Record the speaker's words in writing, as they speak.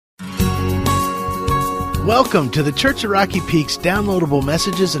Welcome to the Church of Rocky Peak's downloadable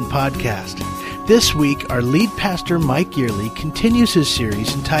messages and podcast. This week, our lead pastor, Mike Yearley, continues his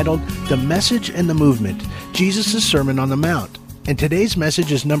series entitled The Message and the Movement, Jesus' Sermon on the Mount. And today's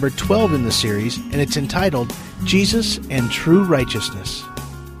message is number 12 in the series, and it's entitled Jesus and True Righteousness.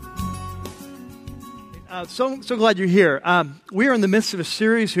 So glad you're here. We are in the midst of a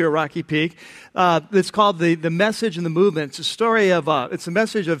series here at Rocky Peak that's called the Message and the Movement. It's a story of, it's a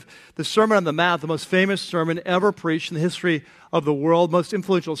message of the Sermon on the Mount, the most famous sermon ever preached in the history of the world, most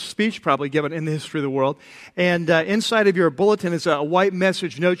influential speech probably given in the history of the world. And inside of your bulletin is a white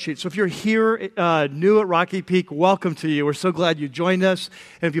message note sheet. So if you're here new at Rocky Peak, welcome to you. We're so glad you joined us.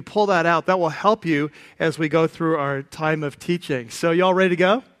 And if you pull that out, that will help you as we go through our time of teaching. So you all ready to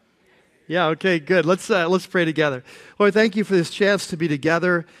go? Yeah, okay, good. Let's pray together. Lord, thank you for this chance to be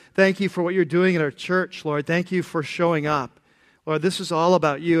together. Thank you for what you're doing in our church, Lord. Thank you for showing up. Lord, this is all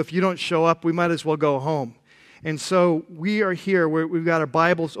about you. If you don't show up, we might as well go home. And so we are here. We've got our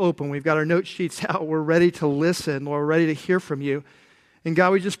Bibles open. We've got our note sheets out. We're ready to listen. We're ready to hear from you. And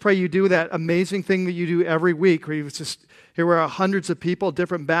God, we just pray you do that amazing thing that you do every week. Where here we are, hundreds of people,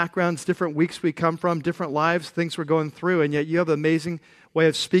 different backgrounds, different weeks we come from, different lives, things we're going through, and yet you have an amazing way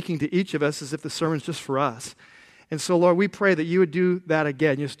of speaking to each of us as if the sermon's just for us. And so, Lord, we pray that you would do that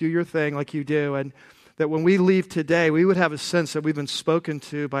again. Just do your thing like you do, and that when we leave today, we would have a sense that we've been spoken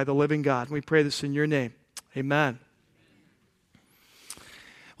to by the living God. And we pray this in your name. Amen.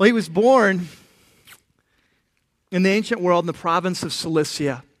 Well, he was born in the ancient world in the province of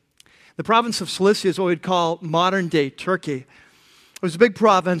Cilicia. The province of Cilicia is what we'd call modern-day Turkey. It was a big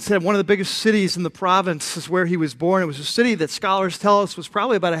province, and one of the biggest cities in the province is where he was born. It was a city that scholars tell us was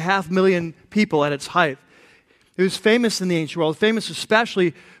probably about 500,000 people at its height. It was famous in the ancient world, famous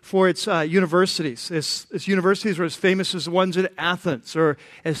especially for its universities. Its universities were as famous as the ones at Athens or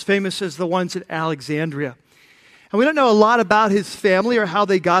as famous as the ones at Alexandria. And we don't know a lot about his family or how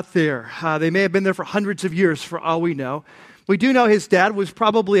they got there. They may have been there for hundreds of years for all we know. We do know his dad was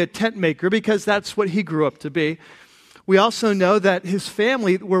probably a tent maker because that's what he grew up to be. We also know that his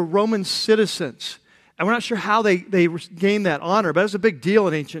family were Roman citizens. And we're not sure how they gained that honor, but it was a big deal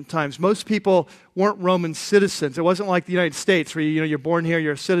in ancient times. Most people weren't Roman citizens. It wasn't like the United States where you're born here,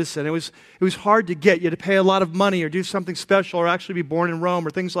 you're a citizen. It was hard to get. You had to pay a lot of money or do something special or actually be born in Rome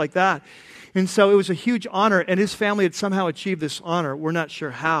or things like that. And so it was a huge honor, and his family had somehow achieved this honor. We're not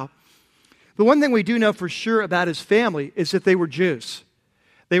sure how. The one thing we do know for sure about his family is that they were Jews.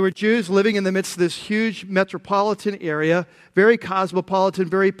 They were Jews living in the midst of this huge metropolitan area, very cosmopolitan,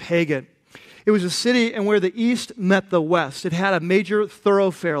 very pagan. It was a city in where the east met the west. It had a major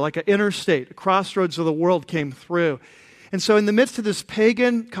thoroughfare, like an interstate, a crossroads of the world came through. And so in the midst of this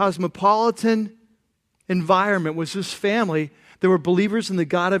pagan, cosmopolitan environment was this family. There were believers in the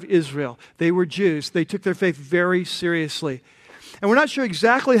God of Israel. They were Jews. They took their faith very seriously. And we're not sure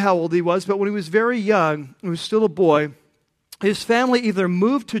exactly how old he was, but when he was very young, he was still a boy, his family either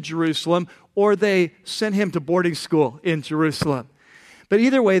moved to Jerusalem or they sent him to boarding school in Jerusalem. But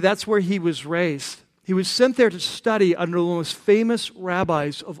either way, that's where he was raised. He was sent there to study under the most famous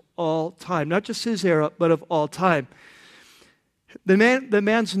rabbis of all time, not just his era, but of all time. The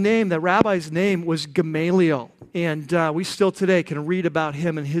man's name, the rabbi's name, was Gamaliel, and we still today can read about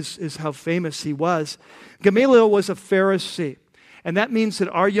him and his how famous he was. Gamaliel was a Pharisee. And that means that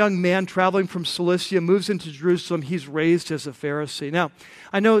our young man traveling from Cilicia moves into Jerusalem. He's raised as a Pharisee. Now,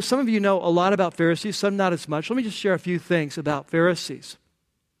 I know some of you know a lot about Pharisees, some not as much. Let me just share a few things about Pharisees.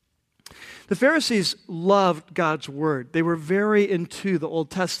 The Pharisees loved God's word. They were very into the Old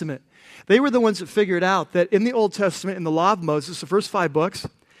Testament. They were the ones that figured out that in the Old Testament, in the Law of Moses, the first 5 books,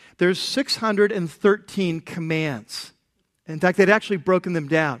 there's 613 commands. In fact, they'd actually broken them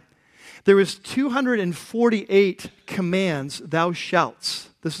down. There was 248 commands, thou shalt.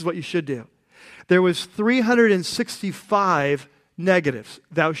 This is what you should do. There was 365 negatives,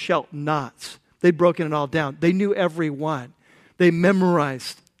 thou shalt not. They'd broken it all down. They knew every one. They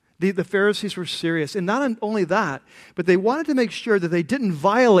memorized. The Pharisees were serious. And not only that, but they wanted to make sure that they didn't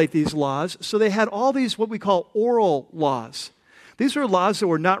violate these laws, so they had all these what we call oral laws. These were laws that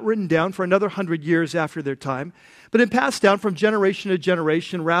were not written down for another 100 years after their time, but it passed down from generation to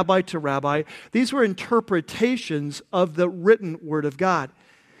generation, rabbi to rabbi. These were interpretations of the written Word of God.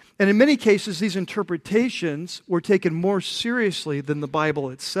 And in many cases, these interpretations were taken more seriously than the Bible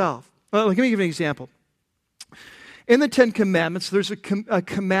itself. Let me give you an example. In the 10 Commandments, there's a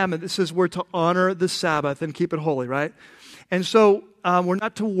commandment that says we're to honor the Sabbath and keep it holy, right? And so we're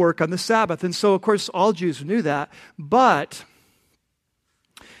not to work on the Sabbath. And so, of course, all Jews knew that. But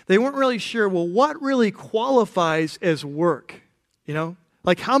they weren't really sure, well, what really qualifies as work?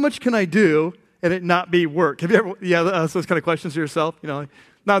 Like, how much can I do and it not be work? Have you ever asked those kind of questions to yourself? Like,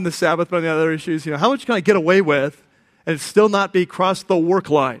 not on the Sabbath, but on the other issues. How much can I get away with and still not be crossed the work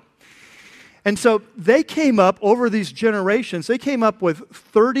line? And so they came up, over these generations, they came up with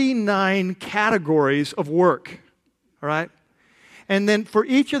 39 categories of work, all right? And then for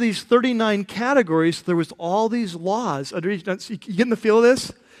each of these 39 categories, there was all these laws. You getting the feel of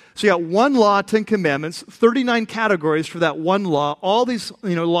this? So you got one law, 10 commandments, 39 categories for that one law, all these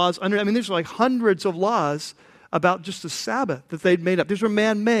laws under, there's like hundreds of laws about just the Sabbath that they'd made up. These were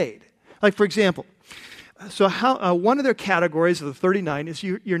man-made. Like, for example, so one of their categories of the 39 is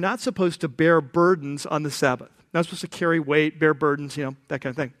you're not supposed to bear burdens on the Sabbath. Not supposed to carry weight, bear burdens, that kind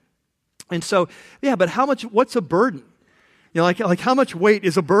of thing. And so, but what's a burden? Like how much weight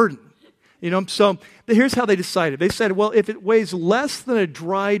is a burden? So here's how they decided. They said, well, if it weighs less than a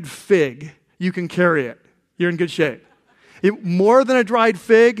dried fig, you can carry it. You're in good shape. More than a dried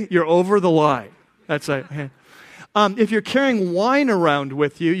fig, you're over the line. That's right. If you're carrying wine around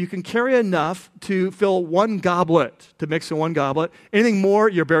with you, you can carry enough to fill one goblet, to mix in one goblet. Anything more,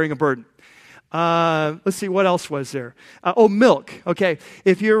 you're bearing a burden. Let's see, what else was there? Milk. Okay,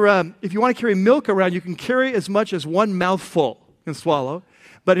 if you want to carry milk around, you can carry as much as one mouthful you can swallow,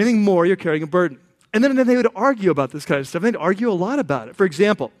 but anything more, you're carrying a burden. And then they would argue about this kind of stuff. They'd argue a lot about it. For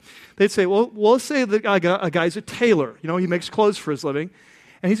example, they'd say, well, let's say that a guy's a tailor. He makes clothes for his living.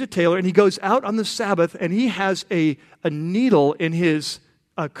 And he's a tailor, and he goes out on the Sabbath, and he has a needle in his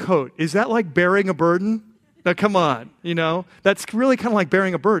coat. Is that like bearing a burden? Now, come on, That's really kind of like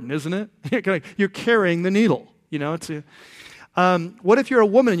bearing a burden, isn't it? You're carrying the needle, What if you're a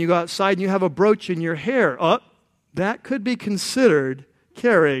woman and you go outside and you have a brooch in your hair? That could be considered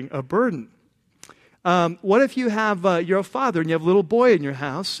carrying a burden. What if you're a father and you have a little boy in your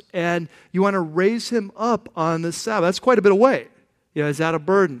house, and you want to raise him up on the Sabbath? That's quite a bit of weight. Is that a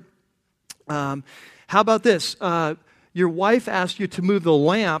burden? How about this? Your wife asked you to move the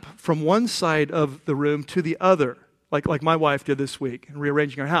lamp from one side of the room to the other, like my wife did this week, in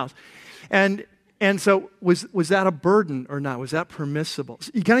rearranging our house. And so was that a burden or not? Was that permissible?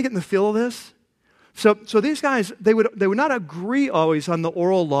 You kind of getting the feel of this? So these guys, they would not agree always on the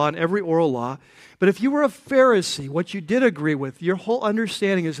oral law and every oral law, but if you were a Pharisee, what you did agree with, your whole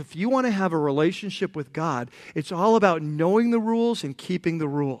understanding is if you want to have a relationship with God, it's all about knowing the rules and keeping the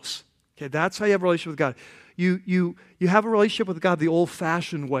rules. Okay, that's how you have a relationship with God. You have a relationship with God the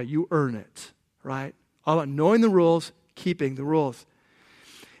old-fashioned way. You earn it, right? All about knowing the rules, keeping the rules.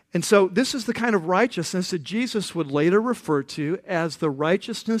 And so this is the kind of righteousness that Jesus would later refer to as the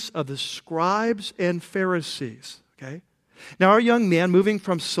righteousness of the scribes and Pharisees, okay? Now, our young man, moving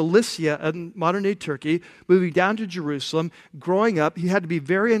from Cilicia in modern-day Turkey, moving down to Jerusalem, growing up, he had to be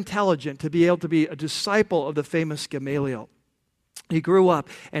very intelligent to be able to be a disciple of the famous Gamaliel. He grew up,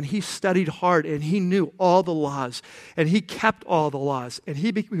 and he studied hard, and he knew all the laws, and he kept all the laws, and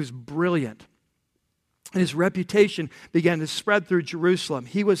he was brilliant. And his reputation began to spread through Jerusalem.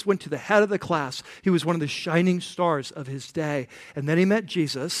 He went to the head of the class. He was one of the shining stars of his day. And then he met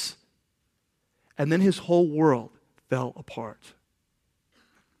Jesus, and then his whole world fell apart.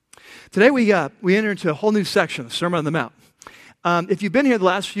 Today we enter into a whole new section, the Sermon on the Mount. If you've been here the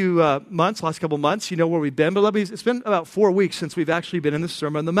last few last couple months, you know where we've been. But it's been about 4 weeks since we've actually been in the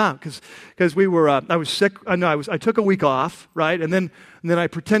Sermon on the Mount because we were. I was sick. I took a week off, right, and then I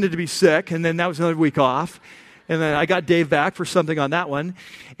pretended to be sick, and then that was another week off, and then I got Dave back for something on that one,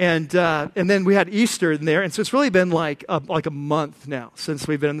 and then we had Easter in there, and so it's really been like a month now since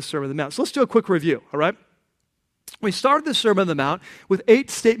we've been in the Sermon on the Mount. So let's do a quick review, all right? We started the Sermon on the Mount with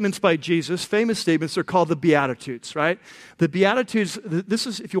 8 statements by Jesus, famous statements. They're called the Beatitudes, right? The Beatitudes, this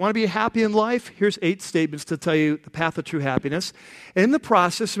is, if you want to be happy in life, here's 8 statements to tell you the path of true happiness. And in the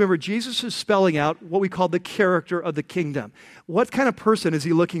process, remember, Jesus is spelling out what we call the character of the kingdom. What kind of person is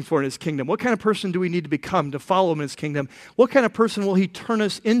he looking for in his kingdom? What kind of person do we need to become to follow him in his kingdom? What kind of person will he turn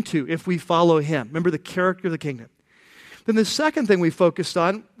us into if we follow him? Remember, the character of the kingdom. Then the second thing we focused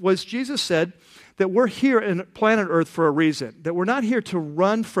on was Jesus said that we're here in planet Earth for a reason, that we're not here to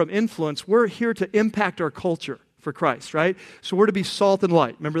run from influence. We're here to impact our culture for Christ, right? So we're to be salt and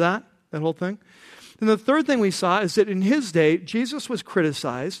light. Remember that whole thing? And the third thing we saw is that in his day, Jesus was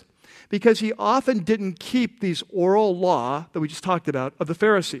criticized because he often didn't keep these oral law that we just talked about of the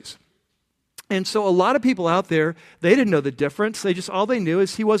Pharisees. And so a lot of people out there, they didn't know the difference. All they knew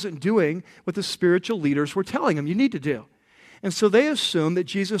is he wasn't doing what the spiritual leaders were telling him you need to do. And so they assumed that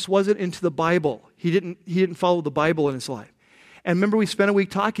Jesus wasn't into the Bible. He didn't follow the Bible in his life. And remember, we spent a week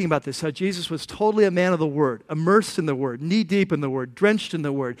talking about this, how Jesus was totally a man of the Word, immersed in the Word, knee-deep in the Word, drenched in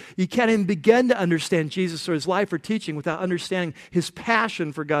the Word. You can't even begin to understand Jesus or his life or teaching without understanding his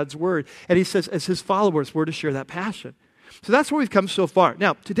passion for God's Word. And he says, as his followers, we're to share that passion. So that's where we've come so far.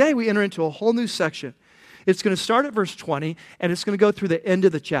 Now, today we enter into a whole new section. It's going to start at verse 20, and it's going to go through the end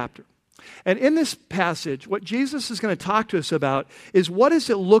of the chapter. And in this passage, what Jesus is going to talk to us about is what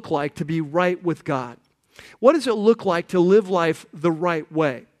does it look like to be right with God? What does it look like to live life the right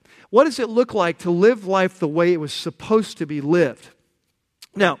way? What does it look like to live life the way it was supposed to be lived?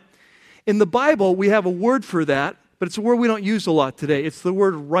 Now, in the Bible, we have a word for that, but it's a word we don't use a lot today. It's the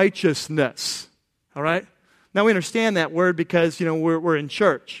word righteousness, all right? Now, we understand that word because, we're in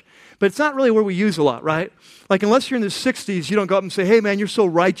church. But it's not really a word we use a lot, right? Like, unless you're in the 60s, you don't go up and say, hey, man, you're so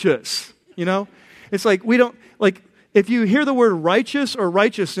righteous, It's like we don't, like, if you hear the word righteous or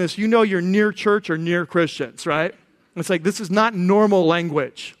righteousness, you know you're near church or near Christians, right? It's like this is not normal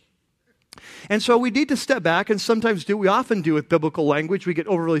language. And so we need to step back and sometimes we often do with biblical language. We get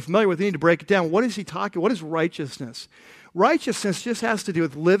overly familiar with it. We need to break it down. What is he talking? What is righteousness? Righteousness just has to do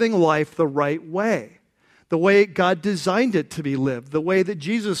with living life the right way. The way God designed it to be lived, the way that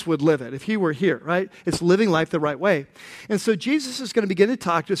Jesus would live it if he were here, right? It's living life the right way. And so Jesus is going to begin to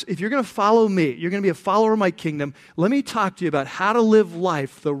talk to us. If you're going to follow me, you're going to be a follower of my kingdom, let me talk to you about how to live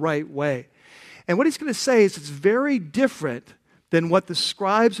life the right way. And what he's going to say is it's very different than what the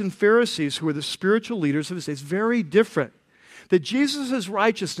scribes and Pharisees, who were the spiritual leaders of his day, it's very different. That Jesus'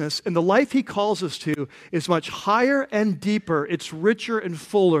 righteousness and the life he calls us to is much higher and deeper. It's richer and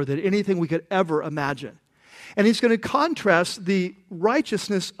fuller than anything we could ever imagine. And he's going to contrast the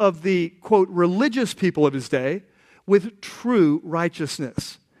righteousness of the, quote, religious people of his day with true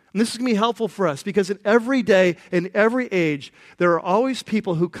righteousness. And this is going to be helpful for us because in every day, in every age, there are always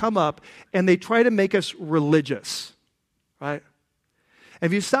people who come up and they try to make us religious, right? And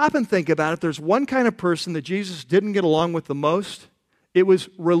if you stop and think about it, there's one kind of person that Jesus didn't get along with the most. It was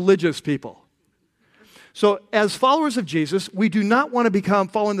religious people. So as followers of Jesus, we do not want to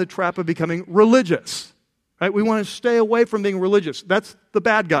fall in the trap of becoming religious. Right? We want to stay away from being religious. That's the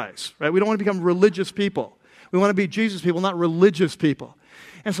bad guys, right? We don't want to become religious people. We want to be Jesus people, not religious people.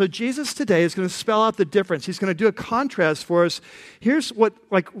 And so Jesus today is going to spell out the difference. He's going to do a contrast for us. Here's what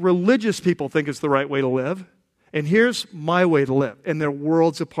religious people think is the right way to live, and here's my way to live, and they're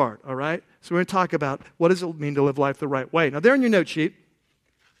worlds apart, all right? So we're going to talk about what does it mean to live life the right way. Now, there in your note sheet,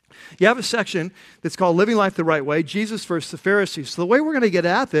 you have a section that's called Living Life the Right Way, Jesus versus the Pharisees. So the way we're going to get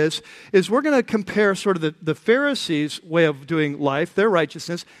at this is we're going to compare sort of the Pharisees' way of doing life, their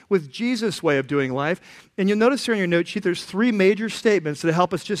righteousness, with Jesus' way of doing life. And you'll notice here in your note sheet there's three major statements that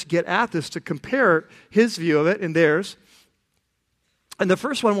help us just get at this to compare his view of it and theirs. And the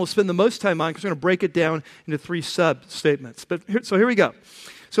first one we'll spend the most time on because we're going to break it down into three sub-statements. So here we go.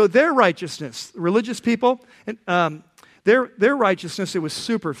 So their righteousness, religious people, and Their righteousness, it was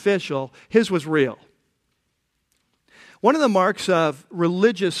superficial. His was real. One of the marks of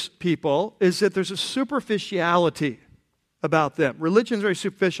religious people is that there's a superficiality about them. Religion is very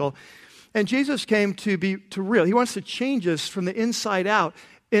superficial. And Jesus came to be real. He wants to change us from the inside out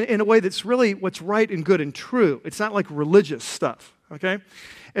in a way that's really what's right and good and true. It's not like religious stuff, okay?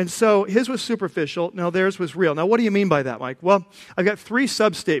 And so his was superficial. Now theirs was real. Now what do you mean by that, Mike? Well, I've got three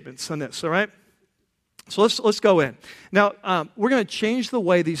sub-statements on this, all right? So let's go in. Now, we're going to change the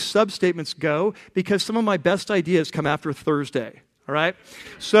way these sub-statements go because some of my best ideas come after Thursday, all right?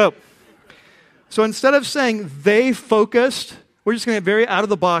 So instead of saying they focused, we're just going to get very out of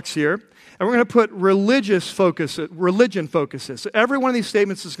the box here, and we're going to put religion focuses. So every one of these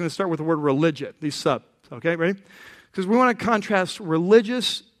statements is going to start with the word religion, these subs, okay, ready? Because we want to contrast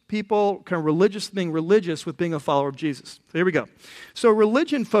religious people, kind of being religious with being a follower of Jesus. So here we go. So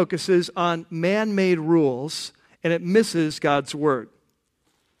religion focuses on man-made rules, and it misses God's word.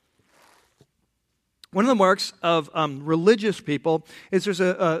 One of the marks of religious people is there's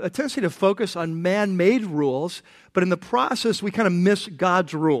a tendency to focus on man-made rules, but in the process, we kind of miss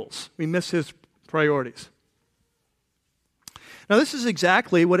God's rules. We miss his priorities. Now, this is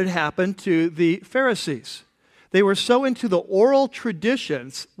exactly what had happened to the Pharisees. They were so into the oral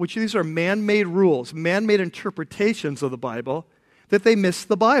traditions, which these are man-made rules, man-made interpretations of the Bible, that they missed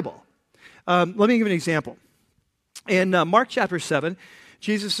the Bible. Let me give you an example. In Mark chapter 7,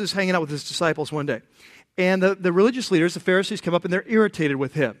 Jesus is hanging out with his disciples one day. And the religious leaders, the Pharisees, come up and they're irritated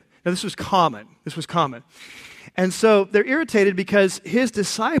with him. Now, this was common. And so they're irritated because his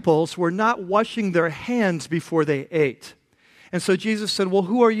disciples were not washing their hands before they ate. And so Jesus said, well,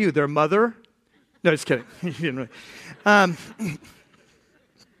 who are you, their mother? No, just kidding. He didn't really.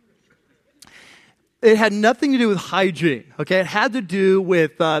 It had nothing to do with hygiene, okay? It had to do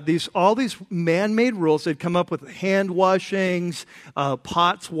with all these man-made rules. They'd come up with hand washings,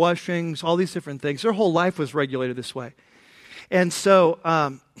 pots washings, all these different things. Their whole life was regulated this way. And so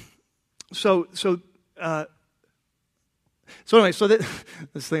anyway,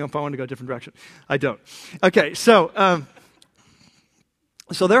 this thing, if I want to go a different direction, I don't. Okay, so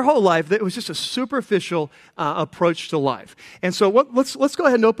their whole life, it was just a superficial approach to life. And so let's go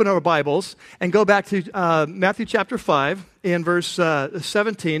ahead and open our Bibles and go back to Matthew chapter 5 and verse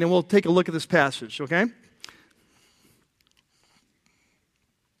 17, and we'll take a look at this passage, okay?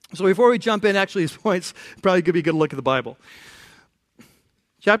 So before we jump in, actually, these points, probably could be a good look at the Bible.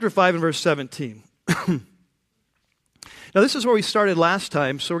 Chapter 5 and verse 17. Now, this is where we started last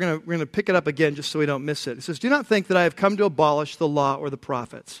time, so we're going to pick it up again just so we don't miss it. It says, "Do not think that I have come to abolish the law or the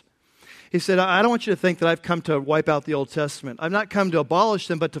prophets." He said, I don't want you to think that I've come to wipe out the Old Testament. I've not come to abolish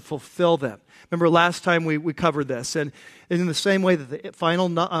them, but to fulfill them. Remember last time we covered this. And in the same way that the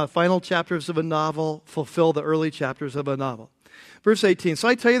final chapters of a novel fulfill the early chapters of a novel. Verse 18, "So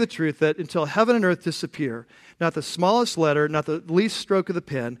I tell you the truth that until heaven and earth disappear, not the smallest letter, not the least stroke of the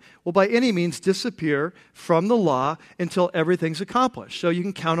pen will by any means disappear from the law until everything's accomplished." So you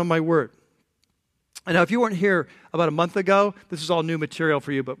can count on my word. And now if you weren't here about a month ago, this is all new material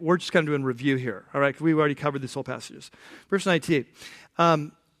for you, but we're just kind of doing review here, all right? Because we've already covered these whole passages. Verse 19,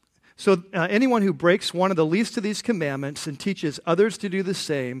 anyone who breaks one of the least of these commandments and teaches others to do the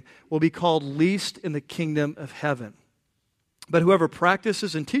same will be called least in the kingdom of heaven. But whoever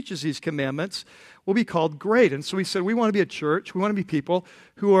practices and teaches these commandments will be called great. And so we said we want to be a church. We want to be people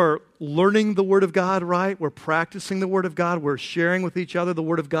who are learning the Word of God, right? We're practicing the Word of God. We're sharing with each other the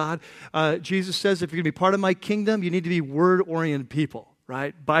Word of God. Jesus says if you're going to be part of my kingdom, you need to be Word-oriented people,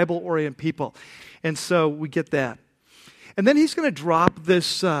 right? Bible-oriented people. And so we get that. And then he's going to drop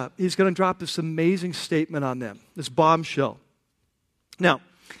this amazing statement on them, this bombshell. Now,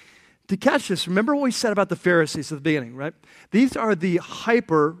 to catch this, remember what we said about the Pharisees at the beginning, right? These are the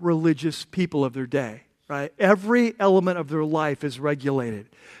hyper-religious people of their day, right? Every element of their life is regulated.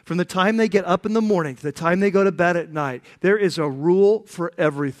 From the time they get up in the morning to the time they go to bed at night, there is a rule for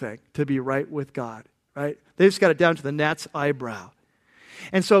everything to be right with God, right? They just got it down to the gnat's eyebrow.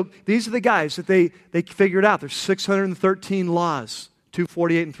 And so these are the guys that they figured out. There's 613 laws,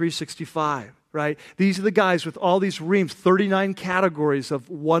 248 and 365. Right? These are the guys with all these reams, 39 categories of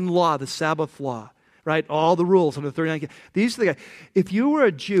one law, the Sabbath law, right? All the rules under 39. These are the guys. If you were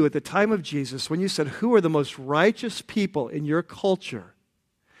a Jew at the time of Jesus, when you said, who are the most righteous people in your culture,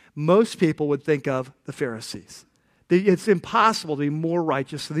 most people would think of the Pharisees. It's impossible to be more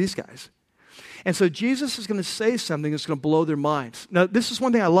righteous than these guys. And so Jesus is going to say something that's going to blow their minds. Now, this is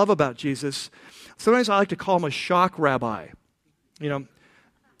one thing I love about Jesus. Sometimes I like to call him a shock rabbi. You know,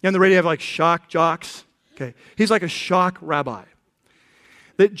 on the radio, you have like shock jocks. Okay, he's like a shock rabbi.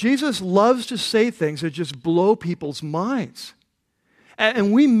 That Jesus loves to say things that just blow people's minds.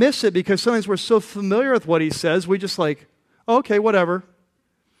 And we miss it because sometimes we're so familiar with what he says, we just like, okay, whatever.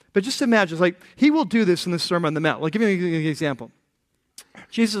 But just imagine, it's like, he will do this in the Sermon on the Mount. Like, give me an example.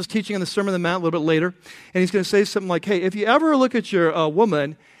 Jesus is teaching in the Sermon on the Mount a little bit later, and he's going to say something like, hey, if you ever look at your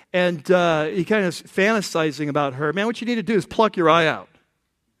woman and you kind of fantasizing about her, man, what you need to do is pluck your eye out.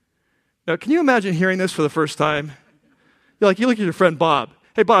 Now, can you imagine hearing this for the first time? You look at your friend Bob.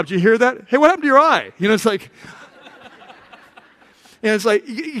 Hey, Bob, did you hear that? Hey, what happened to your eye? You know, it's like, and it's like,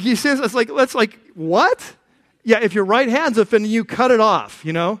 he says, that's like, what? Yeah, if your right hand's offending you, cut it off,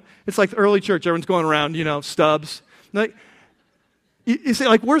 you know? It's like the early church, everyone's going around, you know, stubs. Like, you say,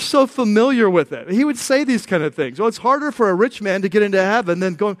 like, we're so familiar with it. He would say these kind of things. Well, it's harder for a rich man to get into heaven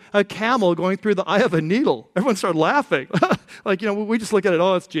than a camel going through the eye of a needle. Everyone started laughing. Like, you know, we just look at it,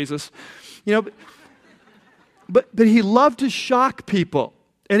 oh, it's Jesus. You know, but he loved to shock people.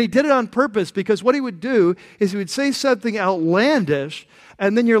 And he did it on purpose because what he would do is he would say something outlandish,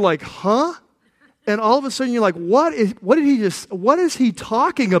 and then you're like, huh? And all of a sudden you're like, what is he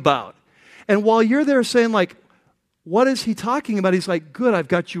talking about? And while you're there saying like, what is he talking about? He's like, good, I've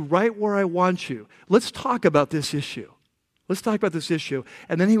got you right where I want you. Let's talk about this issue. Let's talk about this issue.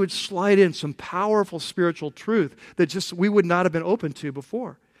 And then he would slide in some powerful spiritual truth that just we would not have been open to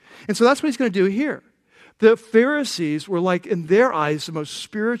before. And so that's what he's going to do here. The Pharisees were like, in their eyes, the most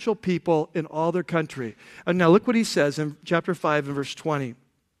spiritual people in all their country. And now look what he says in chapter 5 and verse 20.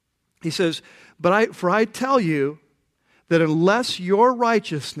 He says, for I tell you that unless your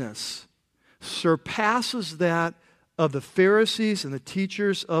righteousness surpasses that of the Pharisees and the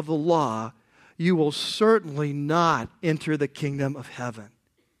teachers of the law, you will certainly not enter the kingdom of heaven.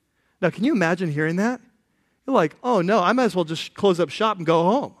 Now, can you imagine hearing that? You're like, oh no, I might as well just close up shop and go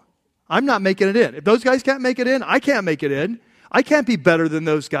home. I'm not making it in. If those guys can't make it in, I can't make it in. I can't be better than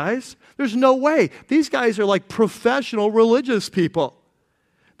those guys. There's no way. These guys are like professional religious people.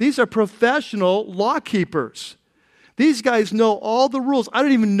 These are professional law keepers. These guys know all the rules. I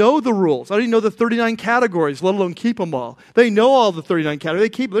don't even know the rules. I don't even know the 39 categories, let alone keep them all. They know all the 39 categories. They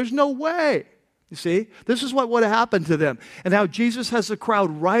keep them. There's no way. You see? This is what would have happened to them. And now Jesus has the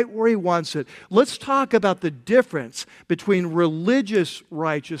crowd right where he wants it. Let's talk about the difference between religious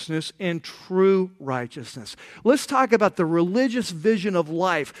righteousness and true righteousness. Let's talk about the religious vision of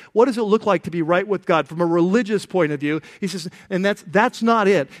life. What does it look like to be right with God from a religious point of view? He says, and that's not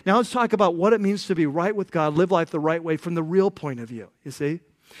it. Now let's talk about what it means to be right with God, live life the right way from the real point of view. You see?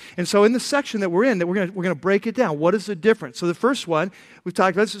 And so in the section that we're in, that we're going to break it down. What is the difference? So the first one we've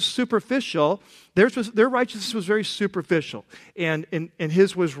talked about, this is superficial. Their righteousness was very superficial, and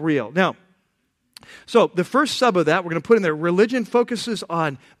his was real. Now, so the first sub of that, we're going to put in there, religion focuses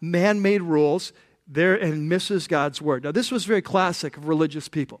on man-made rules there and misses God's word. Now, this was very classic of religious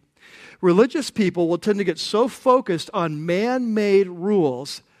people. Religious people will tend to get so focused on man-made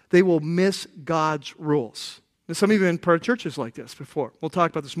rules, they will miss God's rules. And some of you have been part of churches like this before. We'll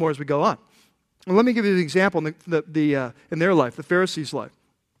talk about this more as we go on. Well, let me give you an example in their life, the Pharisees' life.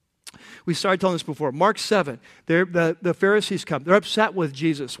 We started telling this before. Mark 7, the Pharisees come. They're upset with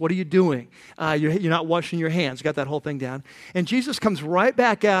Jesus. What are you doing? You're not washing your hands. Got that whole thing down. And Jesus comes right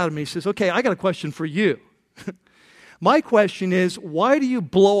back at him. He says, okay, I got a question for you. My question is, why do you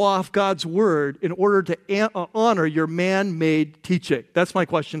blow off God's word in order to honor your man-made teaching? That's my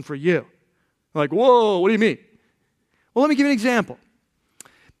question for you. I'm like, whoa, what do you mean? Well, let me give you an example.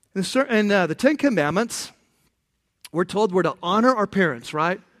 In the Ten Commandments, we're told we're to honor our parents,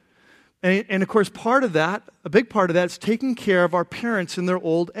 right? And of course, part of that, a big part of that is taking care of our parents in their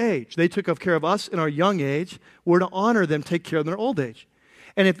old age. They took care of us in our young age. We're to honor them, take care of them in their old age.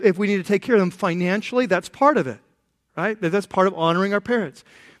 And if we need to take care of them financially, that's part of it, right? That's part of honoring our parents.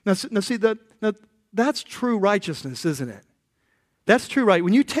 Now see, that's true righteousness, isn't it? That's true, right?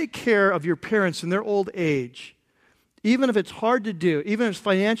 When you take care of your parents in their old age, even if it's hard to do, even if it's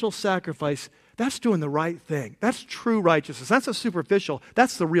financial sacrifice, that's doing the right thing. That's true righteousness. That's a superficial.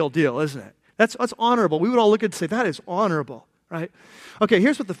 That's the real deal, isn't it? That's honorable. We would all look at it and say, that is honorable, right? Okay,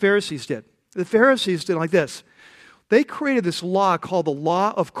 here's what the Pharisees did. The Pharisees did like this. They created this law called the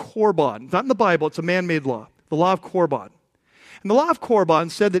law of Korban. Not in the Bible, it's a man-made law. The law of Korban. And the law of Korban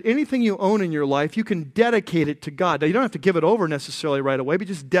said that anything you own in your life, you can dedicate it to God. Now, you don't have to give it over necessarily right away, but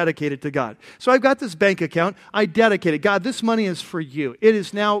just dedicate it to God. So I've got this bank account. I dedicate it. God, this money is for you. It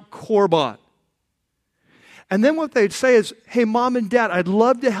is now Korban. And then what they'd say is, hey, mom and dad, I'd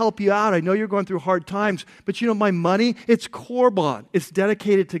love to help you out. I know you're going through hard times, but you know, my money, it's Korban. It's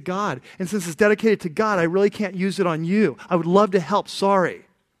dedicated to God. And since it's dedicated to God, I really can't use it on you. I would love to help. Sorry.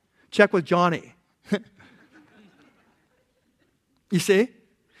 Check with Johnny. You see?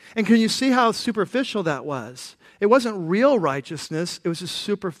 And can you see how superficial that was? It wasn't real righteousness. It was a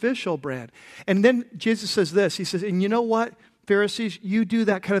superficial brand. And then Jesus says this. He says, and you know what, Pharisees? You do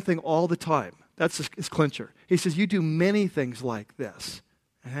that kind of thing all the time. That's his clincher. He says, you do many things like this.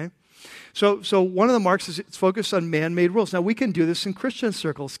 Okay? So one of the marks is it's focused on man-made rules. Now, we can do this in Christian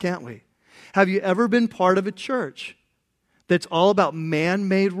circles, can't we? Have you ever been part of a church that's all about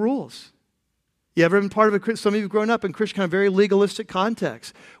man-made rules? You ever been part of some of you have grown up in Christian kind of very legalistic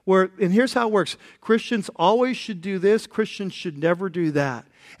context and here's how it works. Christians always should do this. Christians should never do that.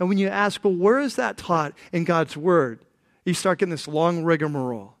 And when you ask, well, where is that taught in God's word? You start getting this long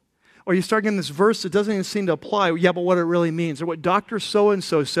rigmarole. Or you start getting this verse that doesn't even seem to apply. Yeah, but what it really means. Or what Dr.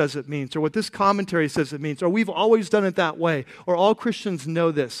 So-and-so says it means. Or what this commentary says it means. Or we've always done it that way. Or all Christians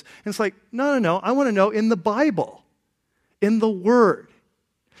know this. And it's like, no. I want to know in the Bible. In the Word.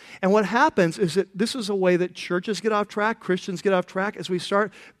 And what happens is that this is a way that churches get off track, Christians get off track, as we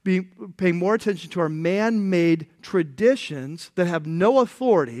start paying more attention to our man-made traditions that have no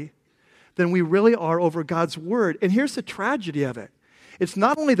authority than we really are over God's Word. And here's the tragedy of it. It's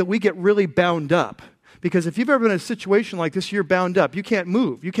not only that we get really bound up, because if you've ever been in a situation like this, you're bound up. You can't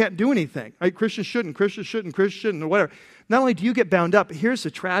move. You can't do anything. Right? Christians shouldn't, or whatever. Not only do you get bound up, here's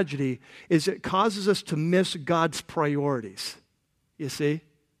the tragedy, is it causes us to miss God's priorities. You see?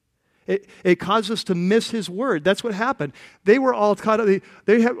 It caused us to miss His Word. That's what happened. They were all caught up.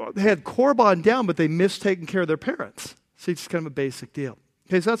 They had Korban down, but they missed taking care of their parents. See, it's kind of a basic deal.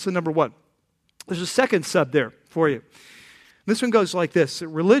 Okay, so that's the number one. There's a second sub there for you. This one goes like this.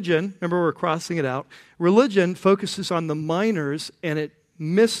 Religion, remember we're crossing it out. Religion focuses on the minors and it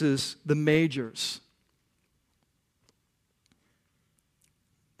misses the majors.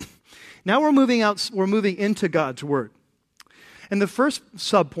 Now we're moving into God's Word. And the first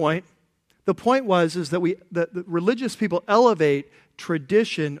sub-point The point is that the religious people elevate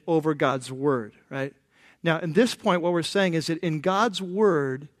tradition over God's word, right? Now, at this point, what we're saying is that in God's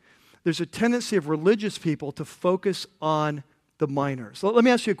word, there's a tendency of religious people to focus on the minor. So let me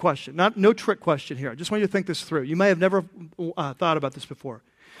ask you a question. No trick question here. I just want you to think this through. You may have never thought about this before.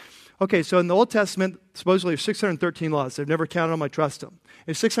 Okay, so in the Old Testament, supposedly there's 613 laws. They've never counted them, I trust them.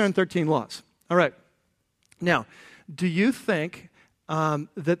 There's 613 laws. All right. Now, do you think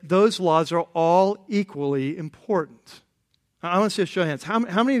that those laws are all equally important? I want to see a show of hands. How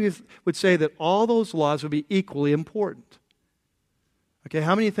many of you would say that all those laws would be equally important? Okay,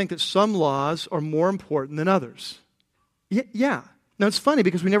 how many think that some laws are more important than others? Yeah. Now, it's funny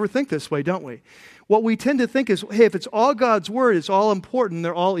because we never think this way, don't we? What we tend to think is, hey, if it's all God's word, it's all important,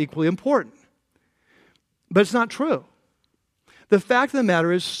 they're all equally important. But it's not true. The fact of the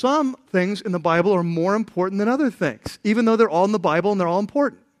matter is some things in the Bible are more important than other things, even though they're all in the Bible and they're all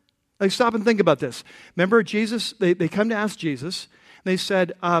important. Like, stop and think about this. Remember Jesus, they come to ask Jesus, and they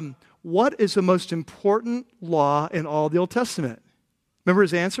said, what is the most important law in all the Old Testament? Remember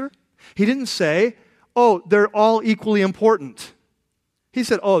his answer? He didn't say, oh, they're all equally important. He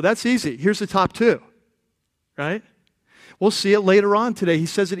said, oh, that's easy. Here's the top two, right? We'll see it later on today. He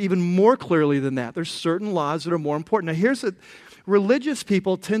says it even more clearly than that. There's certain laws that are more important. Now, religious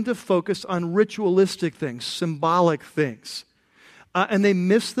people tend to focus on ritualistic things, symbolic things. And they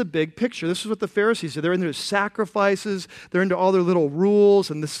miss the big picture. This is what the Pharisees did. They're into sacrifices. They're into all their little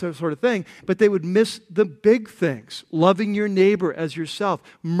rules and this sort of thing. But they would miss the big things. Loving your neighbor as yourself.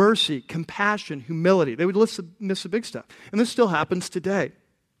 Mercy, compassion, humility. They would miss the big stuff. And this still happens today.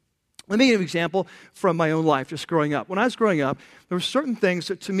 Let me give you an example from my own life, just growing up. When I was growing up, there were certain things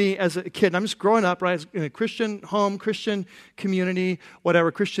that to me as a kid, and I'm just growing up, right, in a Christian home, Christian community,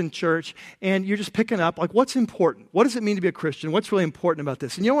 whatever, Christian church, and you're just picking up, like, what's important? What does it mean to be a Christian? What's really important about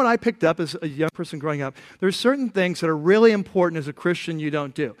this? And you know what I picked up as a young person growing up? There's certain things that are really important as a Christian you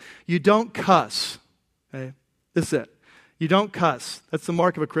don't do. You don't cuss, okay? This is it. You don't cuss. That's the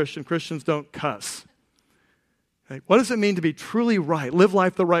mark of a Christian. Christians don't cuss. What does it mean to be truly right? Live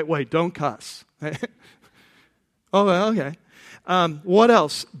life the right way. Don't cuss. Oh, well, okay. What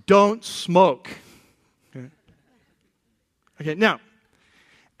else? Don't smoke. Okay, now,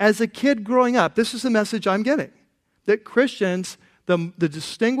 as a kid growing up, this is the message I'm getting. That Christians, the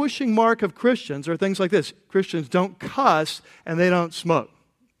distinguishing mark of Christians are things like this. Christians don't cuss and they don't smoke.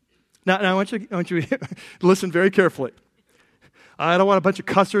 Now I want you to listen very carefully. I don't want a bunch of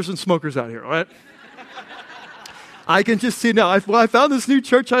cussers and smokers out here, all right? I can just see now, I found this new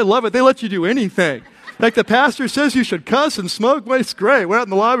church, I love it. They let you do anything. Like the pastor says you should cuss and smoke, well, it's great. We're out in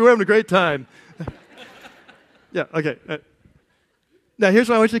the lobby, we're having a great time. Yeah, okay. Now here's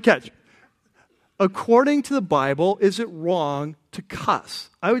what I want you to catch. According to the Bible, is it wrong to cuss?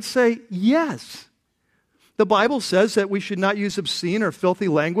 I would say yes. The Bible says that we should not use obscene or filthy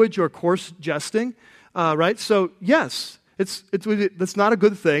language or coarse jesting, right? So yes, it's not a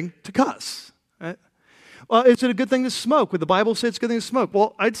good thing to cuss, right? Well, is it a good thing to smoke? Would the Bible say it's a good thing to smoke?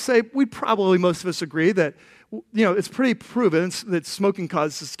 Well, I'd say most of us agree that, it's pretty proven that smoking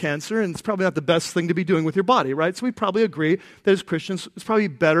causes cancer, and it's probably not the best thing to be doing with your body, right? So we probably agree that as Christians, it's probably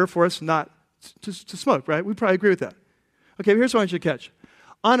better for us not to smoke, right? We probably agree with that. Okay, here's what I want you to catch.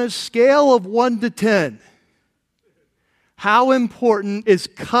 On a scale of 1 to 10, how important is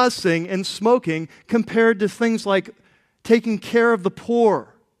cussing and smoking compared to things like taking care of the poor,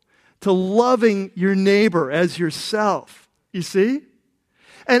 to loving your neighbor as yourself? You see?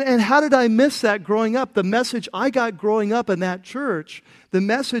 And how did I miss that growing up? The message I got growing up in that church, the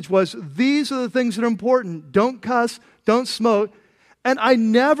message was, these are the things that are important. Don't cuss, don't smoke. And I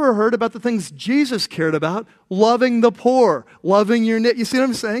never heard about the things Jesus cared about, loving the poor, loving your neighbor. You see what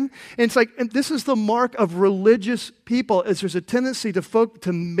I'm saying? And it's like, and this is the mark of religious people, is there's a tendency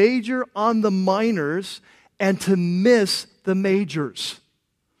to major on the minors and to miss the majors.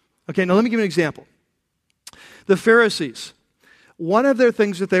 Okay, now let me give you an example. The Pharisees, one of their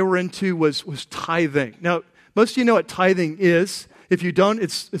things that they were into was tithing. Now, most of you know what tithing is. If you don't,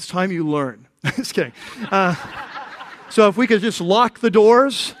 it's time you learn. Just kidding. So if we could just lock the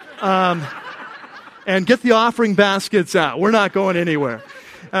doors and get the offering baskets out. We're not going anywhere.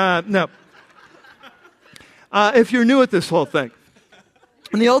 No. If you're new at this whole thing,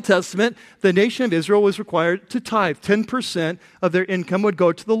 in the Old Testament, the nation of Israel was required to tithe. 10% of their income would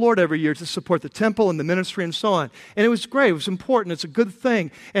go to the Lord every year to support the temple and the ministry and so on. And it was great. It was important. It's a good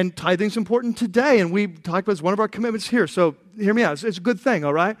thing. And tithing's important today. And we talked about it as one of our commitments here. So hear me out. It's a good thing,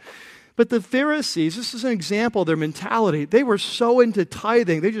 all right? But the Pharisees, this is an example of their mentality. They were so into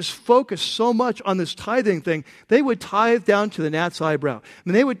tithing. They just focused so much on this tithing thing. They would tithe down to the gnat's eyebrow. I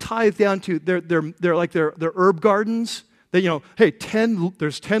mean, they would tithe down to their herb gardens. They, hey,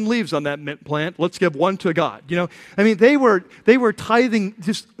 there's 10 leaves on that mint plant. Let's give one to God. I mean, they were tithing,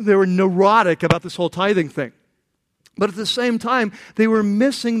 they were neurotic about this whole tithing thing. But at the same time, they were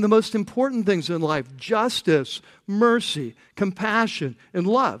missing the most important things in life: justice, mercy, compassion, and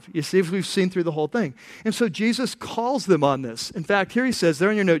love. You see, we've seen through the whole thing. And so Jesus calls them on this. In fact, here he says, there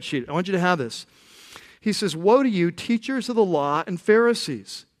on your note sheet, I want you to have this. He says, "Woe to you, teachers of the law and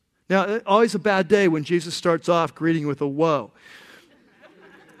Pharisees." Now, always a bad day when Jesus starts off greeting with a woe.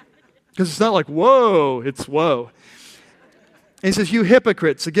 Because it's not like, whoa, it's woe. And he says, "You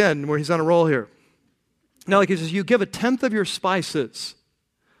hypocrites," again, where he's on a roll here. Now, like he says, "You give a tenth of your spices,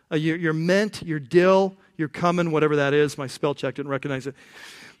 your mint, your dill, your cumin," whatever that is. My spell check didn't recognize it.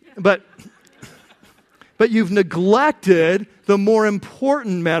 But you've neglected the more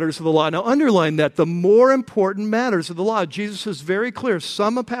important matters of the law. Now, underline that, the more important matters of the law. Jesus is very clear.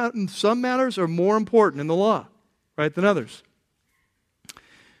 Some matters are more important in the law, right, than others.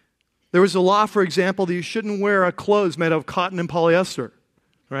 There was a law, for example, that you shouldn't wear clothes made of cotton and polyester,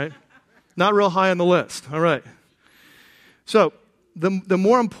 right? Not real high on the list. All right. So the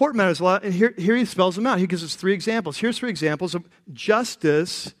more important matters of the law, and here he spells them out. He gives us 3 examples. Here's 3 examples of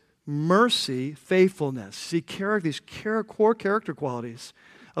justice, mercy, faithfulness. See, these core character qualities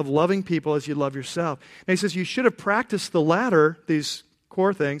of loving people as you love yourself. And he says you should have practiced the latter, these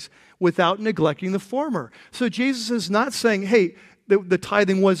core things, without neglecting the former. So Jesus is not saying, hey, the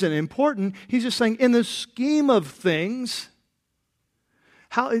tithing wasn't important. He's just saying, in the scheme of things,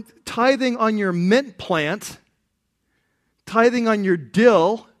 tithing on your mint plant, tithing on your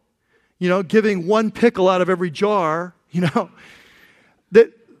dill, giving 1 pickle out of every jar,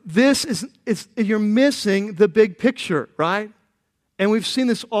 that you're missing the big picture, right? And we've seen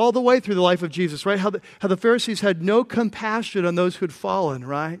this all the way through the life of Jesus, right? How the Pharisees had no compassion on those who had fallen,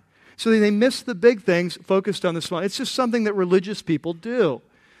 right? So they missed the big things, focused on the small. It's just something that religious people do.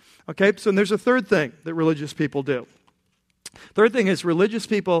 Okay, so there's a third thing that religious people do. Third thing is religious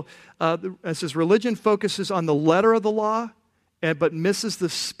people, it says religion focuses on the letter of the law, but misses the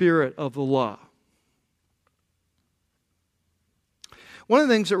spirit of the law. One of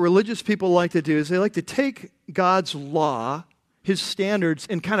the things that religious people like to do is they like to take God's law, His standards,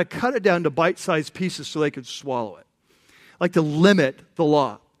 and kind of cut it down to bite-sized pieces so they could swallow it. Like to limit the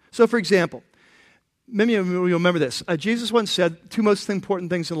law. So, for example, maybe you'll remember this. Jesus once said, 2 most important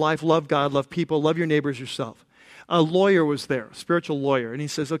things in life: love God, love people, love your neighbors yourself. A lawyer was there, a spiritual lawyer, and he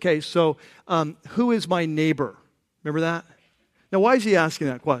says, okay, so who is my neighbor? Remember that? Now, why is he asking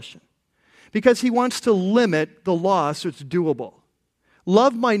that question? Because he wants to limit the law so it's doable.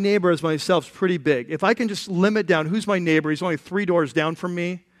 Love my neighbor as myself is pretty big. If I can just limit down who's my neighbor, he's only 3 doors down from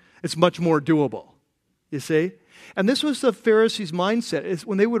me, it's much more doable. You see? And this was the Pharisees' mindset, is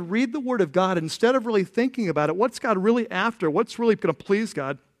when they would read the Word of God, instead of really thinking about it, what's God really after? What's really going to please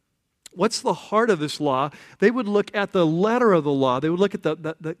God? What's the heart of this law? They would look at the letter of the law. They would look at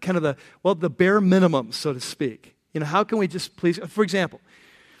the kind of the bare minimum, so to speak. How can we just please? For example,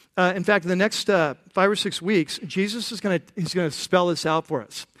 in fact, in the next 5 or 6 weeks, Jesus is going to spell this out for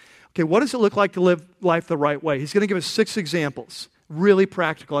us. Okay, what does it look like to live life the right way? He's going to give us 6 examples, really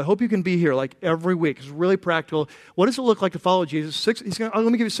practical. I hope you can be here like every week. It's really practical. What does it look like to follow Jesus? Let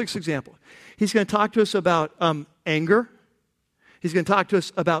me give you 6 examples. He's going to talk to us about anger. He's going to talk to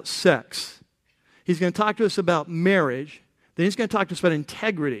us about sex. He's going to talk to us about marriage. Then he's going to talk to us about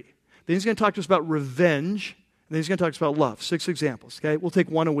integrity. Then he's going to talk to us about revenge. And then he's going to talk to us about love. 6 examples, okay? We'll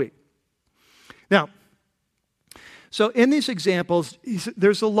take 1 a week. Now, so in these examples,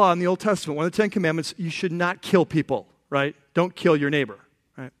 there's a law in the Old Testament. One of the 10 Commandments, you should not kill people, right? Don't kill your neighbor,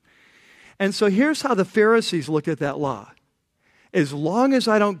 right? And so here's how the Pharisees looked at that law. As long as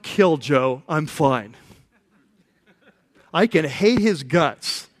I don't kill Joe, I'm fine. I can hate his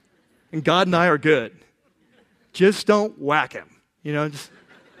guts, and God and I are good. Just don't whack him, just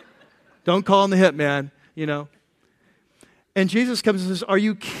don't call him the hitman, And Jesus comes and says, are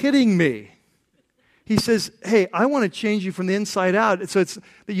you kidding me? He says, hey, I want to change you from the inside out. So it's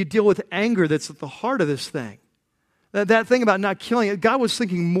that you deal with anger that's at the heart of this thing. That thing about not killing it, God was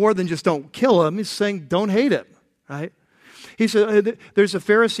thinking more than just don't kill him. He's saying don't hate him, right? He said, there's a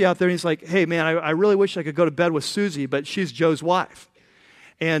Pharisee out there, and he's like, hey, man, I really wish I could go to bed with Susie, but she's Joe's wife.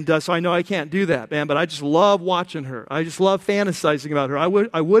 And so I know I can't do that, man, but I just love watching her. I just love fantasizing about her. I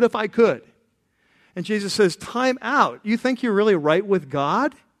would if I could. And Jesus says, time out. You think you're really right with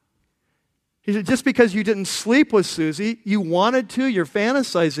God? He said, just because you didn't sleep with Susie, you wanted to, you're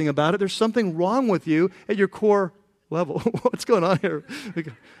fantasizing about it, there's something wrong with you at your core level. What's going on here? We're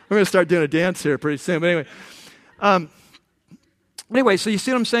going to start doing a dance here pretty soon. But anyway, so you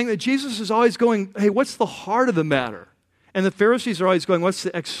see what I'm saying? That Jesus is always going, hey, what's the heart of the matter? And the Pharisees are always going, what's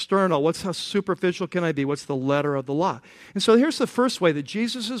the external? How superficial can I be? What's the letter of the law? And so here's the first way that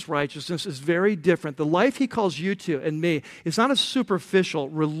Jesus' righteousness is very different. The life he calls you to and me is not a superficial,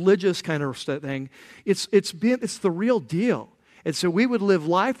 religious kind of thing. It's the real deal. And so we would live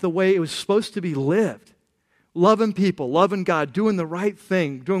life the way it was supposed to be lived. Loving people, loving God, doing the right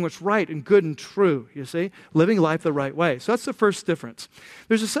thing, doing what's right and good and true, you see? Living life the right way. So that's the first difference.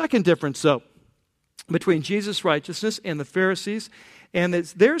 There's a second difference, though, between Jesus' righteousness and the Pharisees, and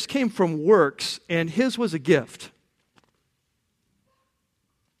theirs came from works, and his was a gift.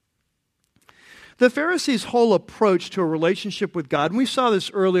 The Pharisees' whole approach to a relationship with God, and we saw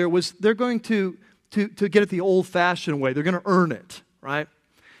this earlier, was they're going to get it the old-fashioned way. They're going to earn it, right?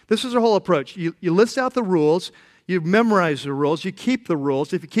 This is their whole approach. You list out the rules, you memorize the rules, you keep the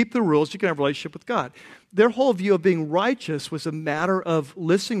rules. If you keep the rules, you can have a relationship with God. Their whole view of being righteous was a matter of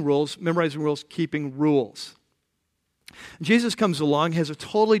listing rules, memorizing rules, keeping rules. Jesus comes along, has a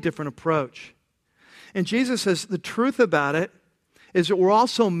totally different approach. And Jesus says the truth about it is that we're all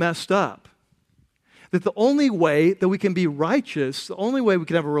so messed up that the only way that we can be righteous, the only way we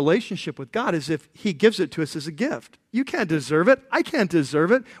can have a relationship with God is if he gives it to us as a gift. You can't deserve it. I can't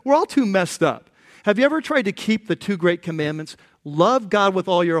deserve it. We're all too messed up. Have you ever tried to keep the 2 great commandments? Love God with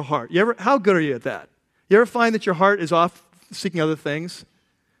all your heart. How good are you at that? You ever find that your heart is off seeking other things?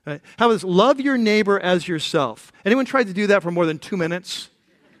 Right? How about this? Love your neighbor as yourself. Anyone tried to do that for more than 2 minutes?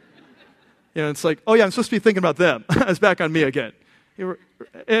 It's like, oh yeah, I'm supposed to be thinking about them. It's back on me again.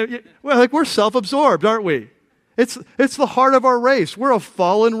 We're self-absorbed, aren't we? It's the heart of our race. We're a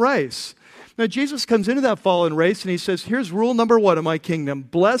fallen race. Now, Jesus comes into that fallen race and he says, here's rule number 1 of my kingdom.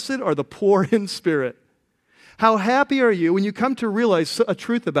 Blessed are the poor in spirit. How happy are you when you come to realize a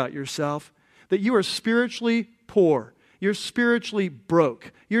truth about yourself, that you are spiritually poor. You're spiritually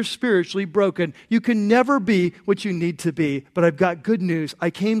broke. You're spiritually broken. You can never be what you need to be, but I've got good news.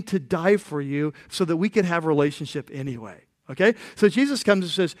 I came to die for you so that we can have a relationship anyway. Okay? So Jesus comes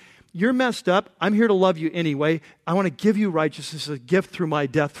and says, you're messed up. I'm here to love you anyway. I want to give you righteousness as a gift through my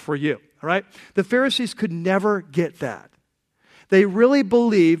death for you. All right? The Pharisees could never get that. They really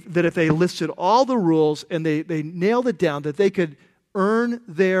believed that if they listed all the rules and they nailed it down, that they could earn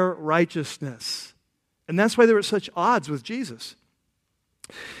their righteousness. And that's why they were at such odds with Jesus.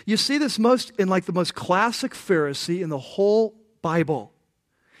 You see this most in the most classic Pharisee in the whole Bible.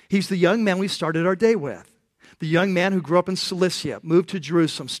 He's the young man we started our day with. The young man who grew up in Cilicia, moved to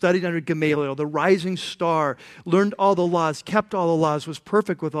Jerusalem, studied under Gamaliel, the rising star, learned all the laws, kept all the laws, was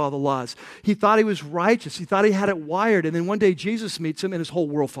perfect with all the laws. He thought he was righteous. He thought he had it wired. And then one day Jesus meets him and his whole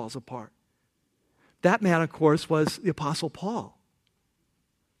world falls apart. That man, of course, was the Apostle Paul.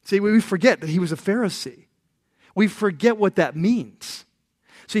 See, we forget that he was a Pharisee. We forget what that means.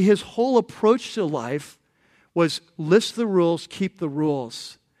 See, his whole approach to life was list the rules, keep the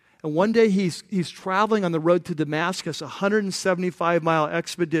rules. And one day he's traveling on the road to Damascus, a 175-mile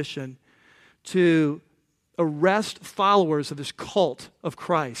expedition to arrest followers of this cult of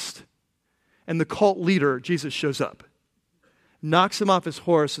Christ. And the cult leader, Jesus, shows up, knocks him off his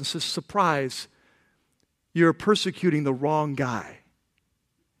horse and says, surprise, you're persecuting the wrong guy.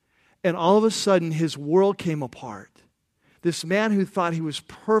 And all of a sudden, his world came apart. This man who thought he was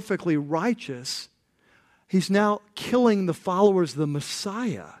perfectly righteous, he's now killing the followers of the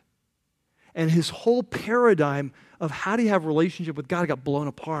Messiah. And his whole paradigm of how do you have a relationship with God got blown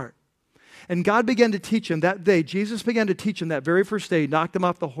apart. And God began to teach him that day. Jesus began to teach him that very first day. He knocked him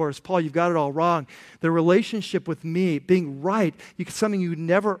off the horse. Paul, you've got it all wrong. The relationship with me, being right, it's something you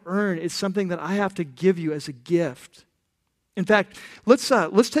never earn. It's something that I have to give you as a gift. In fact, let's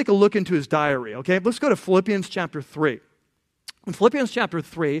take a look into his diary, okay? Let's go to Philippians chapter 3. In Philippians chapter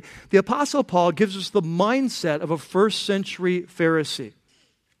 3, the Apostle Paul gives us the mindset of a first century Pharisee.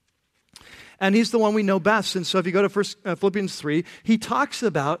 And he's the one we know best. And so if you go to Philippians 3, he talks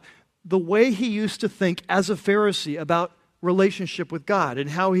about the way he used to think as a Pharisee about relationship with God and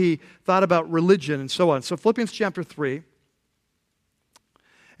how he thought about religion and so on. So Philippians chapter 3.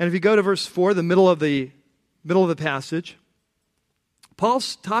 And if you go to verse 4, the middle of the passage,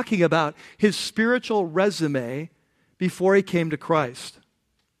 Paul's talking about his spiritual resume before he came to Christ.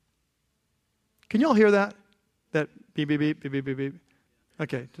 Can you all hear that? That beep, beep, beep, beep, beep, beep, beep.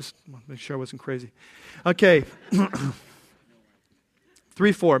 Okay, just make sure I wasn't crazy. Okay,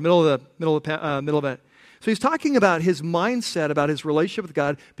 3:4, middle of it. So he's talking about his mindset, about his relationship with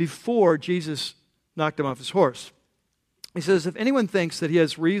God before Jesus knocked him off his horse. He says, if anyone thinks that he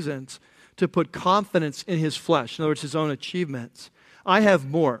has reasons to put confidence in his flesh, in other words, his own achievements, I have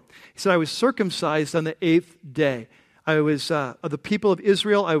more. He said, I was circumcised on the 8th day. I was of the people of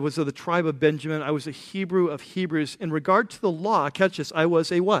Israel. I was of the tribe of Benjamin. I was a Hebrew of Hebrews. In regard to the law, catch this, I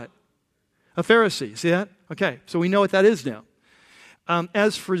was a what? A Pharisee. See that? Okay, so we know what that is now.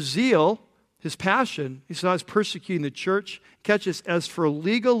 As for zeal, his passion, he said, I was persecuting the church. Catch this, as for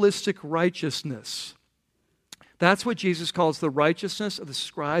legalistic righteousness. That's what Jesus calls the righteousness of the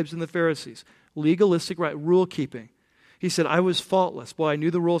scribes and the Pharisees. Legalistic rule keeping. He said, I was faultless. Boy, I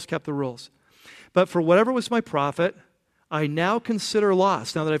knew the rules, kept the rules. But for whatever was my profit, I now consider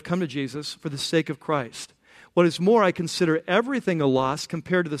loss, now that I've come to Jesus, for the sake of Christ. What is more, I consider everything a loss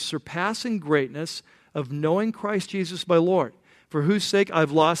compared to the surpassing greatness of knowing Christ Jesus my Lord, for whose sake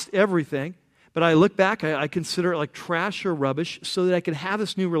I've lost everything. But I look back, I consider it like trash or rubbish, so that I can have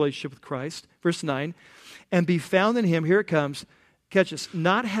this new relationship with Christ. Verse 9, and be found in him, here it comes, catch this,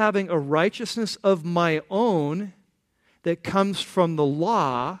 not having a righteousness of my own that comes from the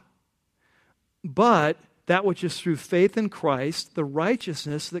law, but that which is through faith in Christ, the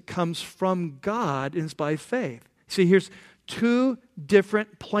righteousness that comes from God is by faith. See, here's two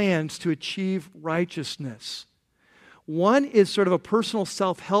different plans to achieve righteousness. One is sort of a personal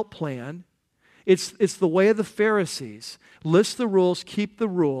self-help plan. It's the way of the Pharisees. List the rules, keep the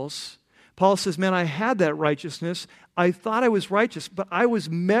rules. Paul says, man, I had that righteousness. I thought I was righteous, but I was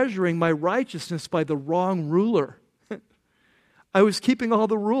measuring my righteousness by the wrong ruler. I was keeping all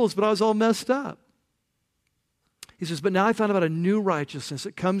the rules, but I was all messed up. He says, but now I found out a new righteousness.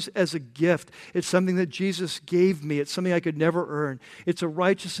 It comes as a gift. It's something that Jesus gave me. It's something I could never earn. It's a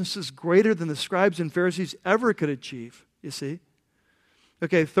righteousness that's greater than the scribes and Pharisees ever could achieve, you see.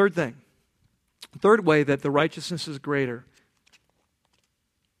 Okay, third thing. Third way that the righteousness is greater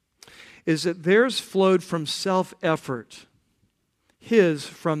is that theirs flowed from self-effort, his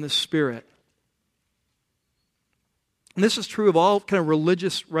from the Spirit. And this is true of all kind of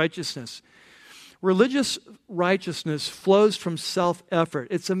religious righteousness. Religious righteousness flows from self-effort.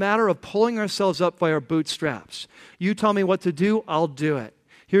 It's a matter of pulling ourselves up by our bootstraps. You tell me what to do, I'll do it.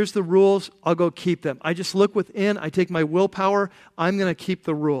 Here's the rules, I'll go keep them. I just look within, I take my willpower, I'm going to keep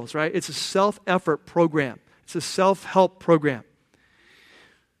the rules, right? It's a self-effort program. It's a self-help program.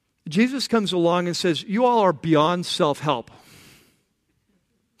 Jesus comes along and says, you all are beyond self-help.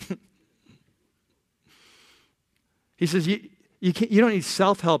 He says, you don't need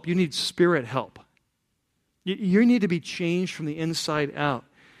self-help, you need spirit help. You need to be changed from the inside out.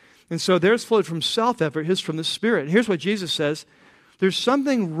 And so theirs flowed from self-effort, his from the Spirit. And here's what Jesus says, there's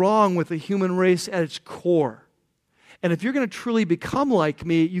something wrong with the human race at its core. And if you're going to truly become like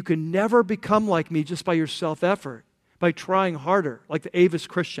me, you can never become like me just by your self-effort, by trying harder, like the Avis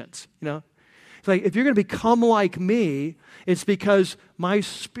Christians, you know. It's like, if you're going to become like me, it's because my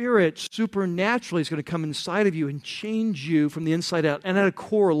Spirit supernaturally is going to come inside of you and change you from the inside out and at a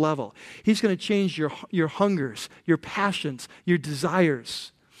core level. He's going to change your hungers, your passions, your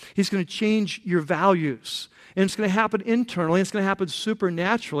desires. He's going to change your values. And it's going to happen internally. It's going to happen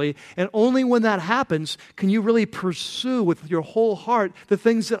supernaturally. And only when that happens can you really pursue with your whole heart the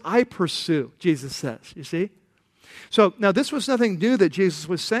things that I pursue, Jesus says. You see? So now this was nothing new that Jesus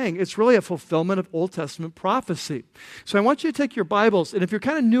was saying. It's really a fulfillment of Old Testament prophecy. So I want you to take your Bibles, and if you're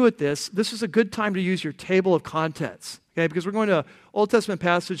kind of new at this is a good time to use your table of contents, okay? Because we're going to an Old Testament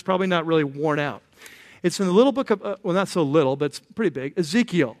passage probably not really worn out. It's in the little book of, well, not so little, but it's pretty big,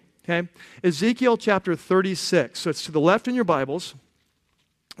 Ezekiel, okay? Ezekiel chapter 36. So it's to the left in your Bibles,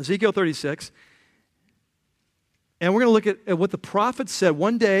 Ezekiel 36. And we're going to look at what the prophet said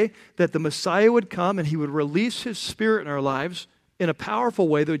one day, that the Messiah would come and he would release his Spirit in our lives in a powerful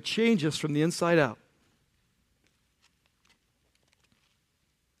way that would change us from the inside out.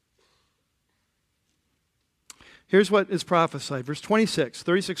 Here's what is prophesied. Verse 26,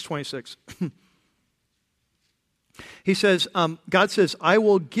 36:26. He says, God says, I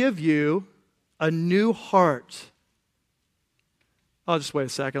will give you a new heart. I'll just wait a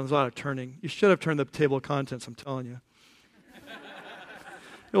second. There's a lot of turning. You should have turned the table of contents, I'm telling you.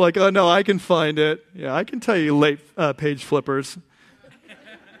 You're like, oh, no, I can find it. Yeah, I can tell you late page flippers.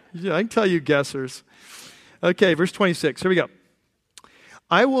 Yeah, I can tell you guessers. Okay, verse 26. Here we go.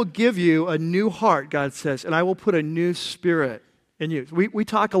 I will give you a new heart, God says, and I will put a new spirit in you. We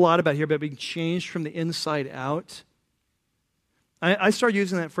talk a lot about here about being changed from the inside out. I started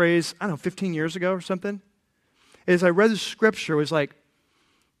using that phrase, 15 years ago or something. As I read the scripture, it was like,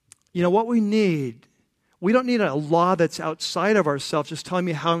 you know what we need? We don't need a law that's outside of ourselves just telling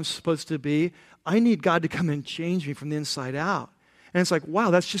me how I'm supposed to be. I need God to come and change me from the inside out. And it's like,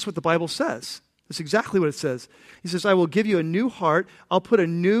 wow, that's just what the Bible says. That's exactly what it says. He says, I will give you a new heart. I'll put a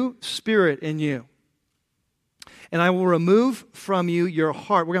new spirit in you. And I will remove from you your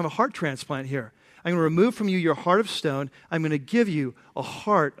heart. We're going to have a heart transplant here. I'm going to remove from you your heart of stone. I'm going to give you a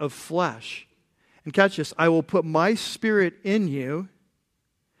heart of flesh. And catch this. I will put my spirit in you,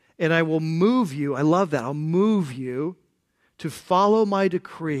 and I will move you. I love that. I'll move you to follow my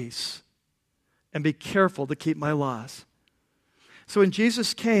decrees and be careful to keep my laws. So when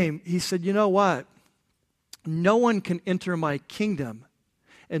Jesus came, he said, you know what? No one can enter my kingdom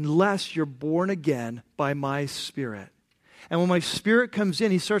unless you're born again by my Spirit. And when my Spirit comes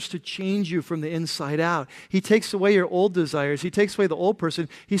in, he starts to change you from the inside out. He takes away your old desires. He takes away the old person.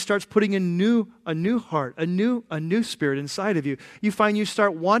 He starts putting a new heart, a new spirit inside of you. You find you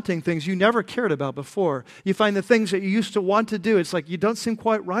start wanting things you never cared about before. You find the things that you used to want to do, it's like you don't seem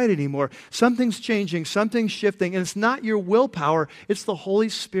quite right anymore. Something's changing, something's shifting, and it's not your willpower, it's the Holy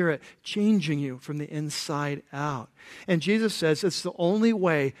Spirit changing you from the inside out. And Jesus says it's the only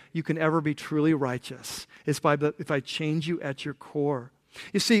way you can ever be truly righteous is if I change you at your core.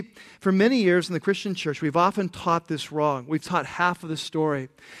 You see, for many years in the Christian church, we've often taught this wrong. We've taught half of the story.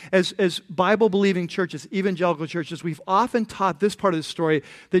 As Bible-believing churches, evangelical churches, we've often taught this part of the story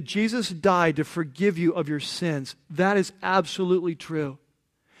that Jesus died to forgive you of your sins. That is absolutely true.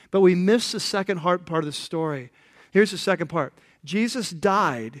 But we miss the second part of the story. Here's the second part. Jesus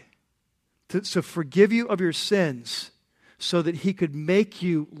died to forgive you of your sins so that he could make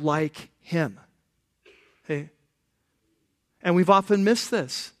you like him. Okay? And we've often missed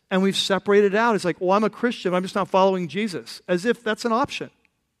this. And we've separated out. It's like, well, I'm a Christian. I'm just not following Jesus. As if that's an option.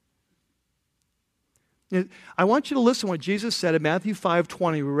 I want you to listen to what Jesus said in Matthew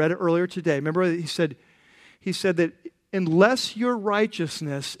 5:20. We read it earlier today. Remember, he said that unless your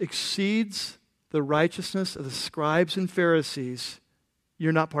righteousness exceeds the righteousness of the scribes and Pharisees,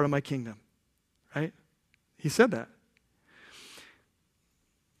 you're not part of my kingdom. Right? He said that.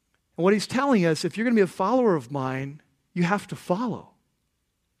 And what he's telling us, if you're going to be a follower of mine, you have to follow.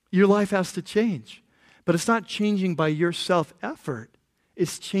 Your life has to change. But it's not changing by your self-effort.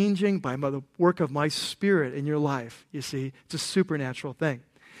 It's changing by the work of my Spirit in your life. You see, it's a supernatural thing.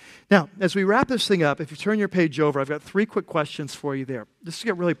 Now, as we wrap this thing up, if you turn your page over, I've got 3 quick questions for you there. Just to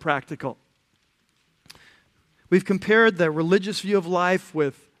get really practical. We've compared the religious view of life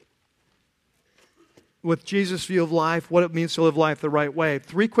with Jesus' view of life, what it means to live life the right way.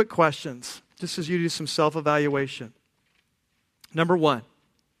 3 quick questions, just as you do some self-evaluation. Number 1,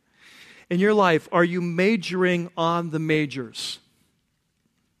 in your life, are you majoring on the majors?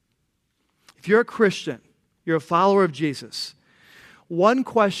 If you're a Christian, you're a follower of Jesus, one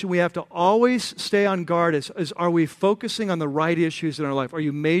question we have to always stay on guard is are we focusing on the right issues in our life? Are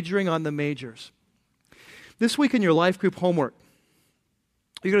you majoring on the majors? This week in your life group homework,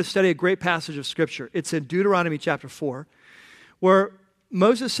 you're going to study a great passage of Scripture. It's in Deuteronomy chapter 4, where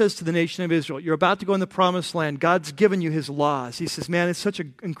Moses says to the nation of Israel, you're about to go in the promised land. God's given you his laws. He says, man, it's such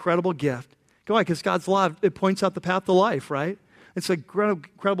an incredible gift. Go on, because God's law, it points out the path to life, right? It's an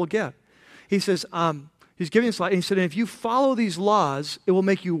incredible gift. He says, he's giving us life. And he said, and if you follow these laws, it will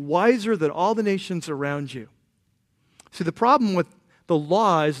make you wiser than all the nations around you. See, the problem with the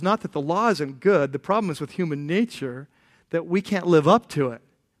law is not that the law isn't good. The problem is with human nature that we can't live up to it.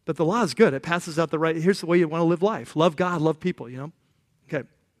 But the law is good. It passes out the right. Here's the way you want to live life. Love God, love people, you know. Okay.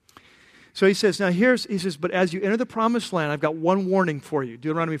 So he says, but as you enter the promised land, I've got one warning for you.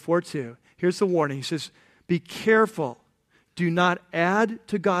 Deuteronomy 4:2. Here's the warning. He says, be careful. Do not add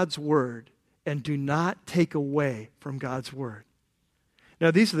to God's word and do not take away from God's word. Now,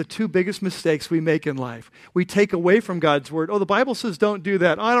 these are the 2 biggest mistakes we make in life. We take away from God's word. Oh, the Bible says don't do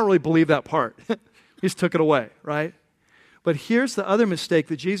that. I don't really believe that part. He just took it away, right? But here's the other mistake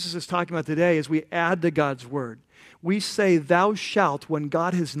that Jesus is talking about today is we add to God's word. We say, thou shalt, when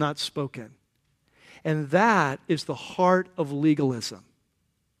God has not spoken. And that is the heart of legalism.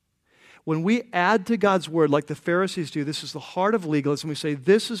 When we add to God's word, like the Pharisees do, this is the heart of legalism. We say,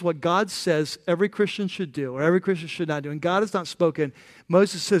 this is what God says every Christian should do, or every Christian should not do. And God has not spoken.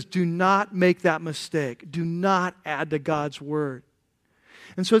 Moses says, do not make that mistake. Do not add to God's word.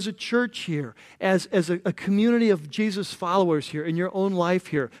 And so as a church here, as a community of Jesus followers here, in your own life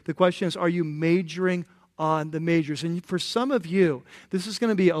here, the question is, are you majoring on the majors? And for some of you, this is going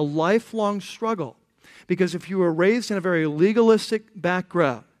to be a lifelong struggle. Because if you were raised in a very legalistic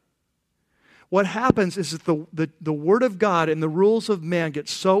background, what happens is that the Word of God and the rules of man get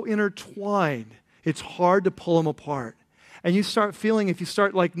so intertwined, it's hard to pull them apart. And you start feeling, if you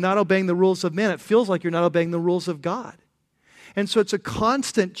start like not obeying the rules of man, it feels like you're not obeying the rules of God. And so it's a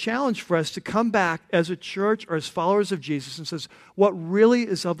constant challenge for us to come back as a church or as followers of Jesus and says, what really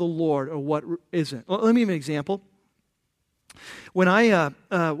is of the Lord or what isn't. Let me give you an example. When I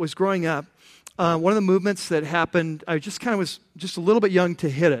was growing up, one of the movements that happened, I just kind of was just a little bit young to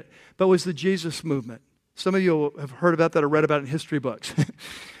hit it, but was the Jesus movement. Some of you have heard about that or read about it in history books.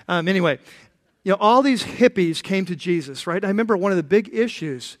 Anyway, all these hippies came to Jesus, right? I remember one of the big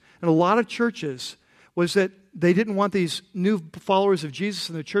issues in a lot of churches was that they didn't want these new followers of Jesus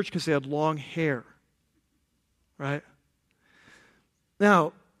in the church because they had long hair, right?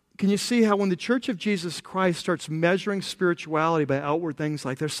 Now, can you see how when the Church of Jesus Christ starts measuring spirituality by outward things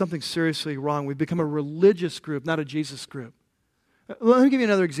like there's something seriously wrong? We've become a religious group, not a Jesus group. Let me give you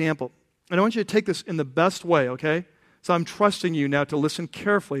another example. And I want you to take this in the best way, okay? So I'm trusting you now to listen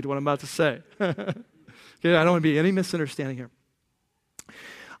carefully to what I'm about to say. Okay, I don't want to be any misunderstanding here.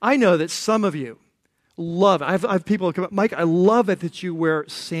 I know that some of you love, I have people who come up, Mike, I love it that you wear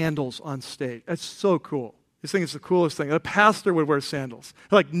sandals on stage. That's so cool. This thing is the coolest thing. A pastor would wear sandals.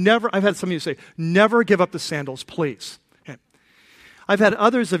 Like never, I've had some of you say, never give up the sandals, please. Okay. I've had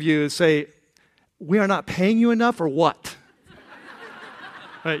others of you say, we are not paying you enough or what?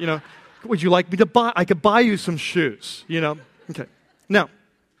 Right, would you like me to buy, I could buy you some shoes, Okay. Now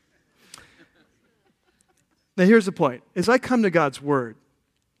here's the point. As I come to God's Word,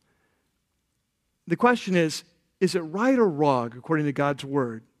 the question is it right or wrong, according to God's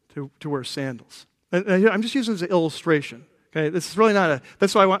Word, to wear sandals? And I'm just using this as an illustration, okay? This is really not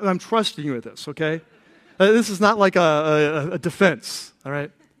that's why I'm trusting you with this, okay? This is not like a defense, all right?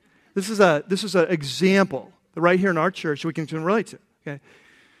 This is an example right here in our church that we can relate to, okay?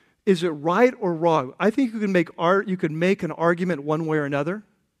 Is it right or wrong? I think you can make an argument one way or another.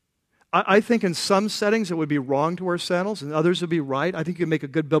 I think in some settings it would be wrong to wear sandals, and others would be right. I think you can make a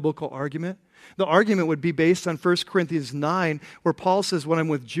good biblical argument. The argument would be based on 1 Corinthians 9, where Paul says, when I'm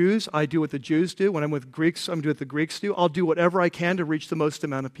with Jews, I do what the Jews do. When I'm with Greeks, I'm doing what the Greeks do. I'll do whatever I can to reach the most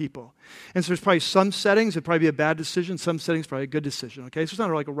amount of people. And so there's probably some settings it'd probably be a bad decision, some settings probably a good decision, okay? So it's not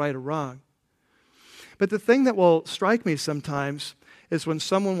like a right or wrong. But the thing that will strike me sometimes is when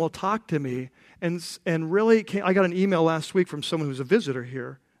someone will talk to me, and really, I got an email last week from someone who's a visitor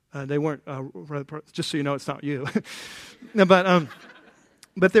here. They weren't, just so you know, it's not you.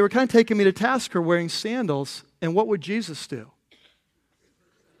 But they were kind of taking me to task for wearing sandals, and what would Jesus do?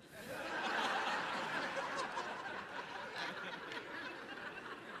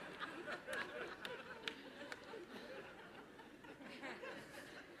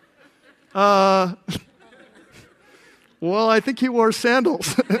 Well, I think he wore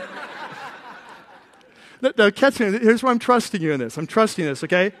sandals. No, catch me. Here's where I'm trusting you in this. I'm trusting this,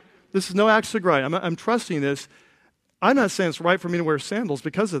 okay? This is no axe to grind. I'm trusting this. I'm not saying it's right for me to wear sandals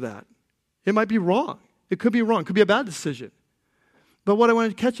because of that. It might be wrong. It could be wrong. It could be a bad decision. But what I wanted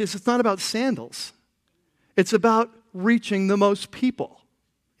to catch you is it's not about sandals. It's about reaching the most people.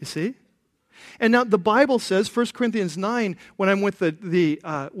 You see? And now the Bible says, 1 Corinthians 9, when I'm with the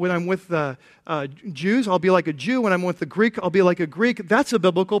Jews, I'll be like a Jew. When I'm with the Greek, I'll be like a Greek. That's a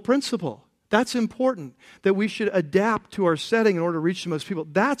biblical principle. That's important, that we should adapt to our setting in order to reach the most people.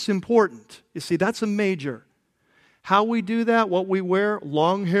 That's important. You see, that's a major. How we do that, what we wear,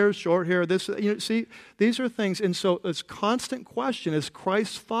 long hair, short hair, this, see, these are things. And so this constant question as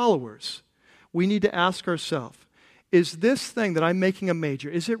Christ's followers, we need to ask ourselves, is this thing that I'm making a major,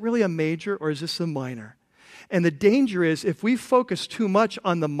 is it really a major or is this a minor? And the danger is if we focus too much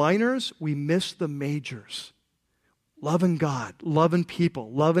on the minors, we miss the majors. Loving God, loving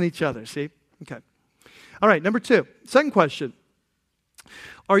people, loving each other, see? Okay. All right, number 2. Second question.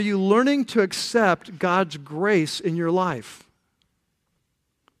 Are you learning to accept God's grace in your life?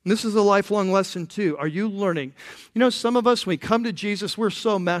 And this is a lifelong lesson too. Are you learning? Some of us, when we come to Jesus, we're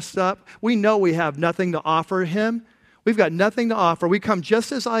so messed up. We know we have nothing to offer Him. We've got nothing to offer. We come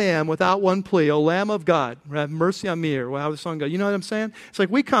just as I am without one plea. O Lamb of God, have mercy on me, or how the song goes. You know what I'm saying? It's like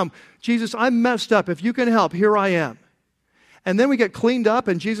we come, Jesus, I'm messed up. If you can help, here I am. And then we get cleaned up,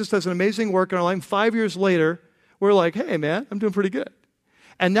 and Jesus does an amazing work in our life. 5 years later, we're like, hey, man, I'm doing pretty good.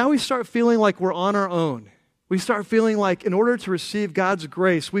 And now we start feeling like we're on our own. We start feeling like in order to receive God's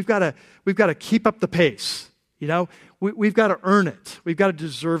grace, we've got to keep up the pace. We've got to earn it. We've got to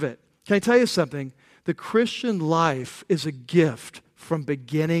deserve it. Can I tell you something? The Christian life is a gift from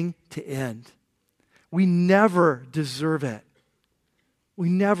beginning to end. We never deserve it. We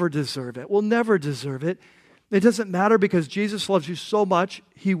never deserve it. We'll never deserve it. It doesn't matter because Jesus loves you so much,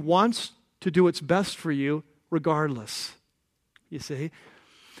 He wants to do what's best for you regardless. You see?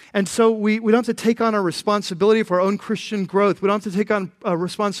 And so we don't have to take on our responsibility for our own Christian growth. We don't have to take on a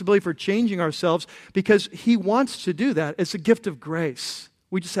responsibility for changing ourselves because he wants to do that. It's a gift of grace.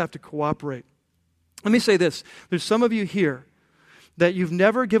 We just have to cooperate. Let me say this. There's some of you here that you've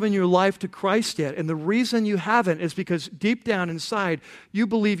never given your life to Christ yet. And the reason you haven't is because deep down inside, you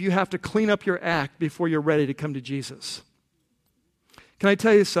believe you have to clean up your act before you're ready to come to Jesus. Can I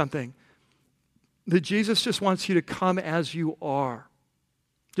tell you something? That Jesus just wants you to come as you are.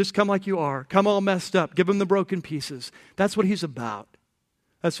 Just come like you are. Come all messed up. Give him the broken pieces. That's what he's about.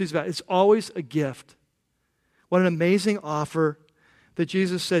 That's what he's about. It's always a gift. What an amazing offer that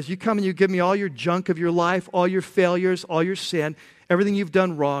Jesus says, you come and you give me all your junk of your life, all your failures, all your sin, everything you've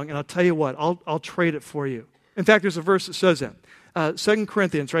done wrong, and I'll tell you what, I'll trade it for you. In fact, there's a verse that says that. 2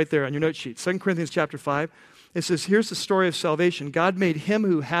 Corinthians, right there on your note sheet. 2 Corinthians chapter 5. It says, here's the story of salvation. God made him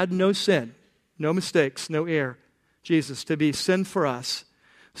who had no sin, no mistakes, no error, Jesus, to be sin for us,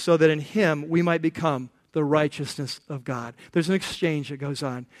 so that in him we might become the righteousness of God. There's an exchange that goes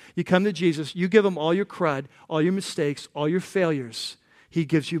on. You come to Jesus, you give him all your crud, all your mistakes, all your failures. He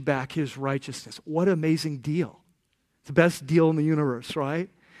gives you back his righteousness. What an amazing deal. It's the best deal in the universe, right?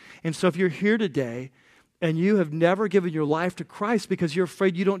 And so if you're here today and you have never given your life to Christ because you're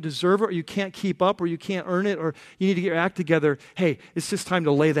afraid you don't deserve it or you can't keep up or you can't earn it or you need to get your act together, hey, it's just time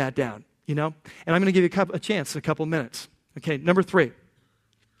to lay that down, you know? And I'm going to give you a chance in a couple minutes. Okay, number 3.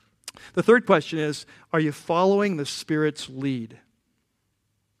 The third question is, are you following the Spirit's lead?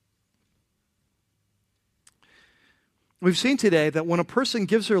 We've seen today that when a person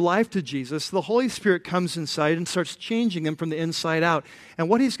gives their life to Jesus, the Holy Spirit comes inside and starts changing them from the inside out. And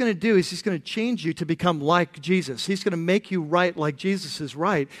what he's going to do is he's going to change you to become like Jesus. He's going to make you right like Jesus is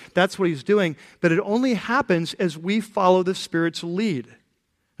right. That's what he's doing. But it only happens as we follow the Spirit's lead.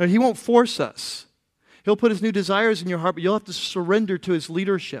 Now, he won't force us. He'll put his new desires in your heart, but you'll have to surrender to his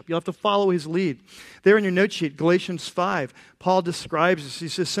leadership. You'll have to follow his lead. There in your note sheet, Galatians 5, Paul describes this. He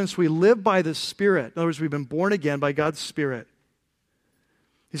says, since we live by the Spirit, in other words, we've been born again by God's Spirit,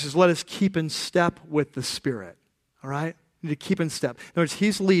 he says, let us keep in step with the Spirit. All right? We need to keep in step. In other words,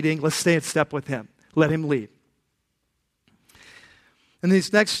 he's leading. Let's stay in step with him. Let him lead. In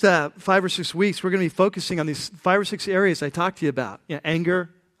these next 5 or 6 weeks, we're going to be focusing on these 5 or 6 areas I talked to you about. You know,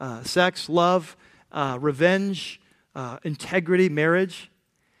 anger, sex, love, revenge, integrity, marriage.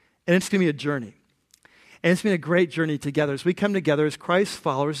 And it's going to be a journey. And it's been a great journey together as we come together as Christ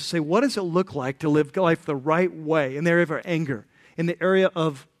followers to say, what does it look like to live life the right way in the area of our anger, in the area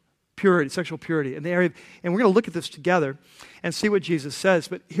of purity, sexual purity, in the area of, and we're going to look at this together and see what Jesus says.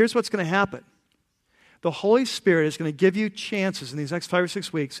 But here's what's going to happen. The Holy Spirit is going to give you chances in these next 5 or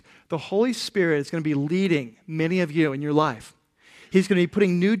 6 weeks. The Holy Spirit is going to be leading many of you in your life. He's going to be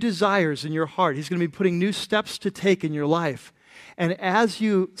putting new desires in your heart. He's going to be putting new steps to take in your life. And as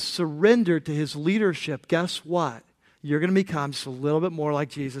you surrender to his leadership, guess what? You're going to become just a little bit more like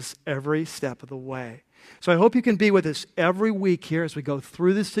Jesus every step of the way. So I hope you can be with us every week here as we go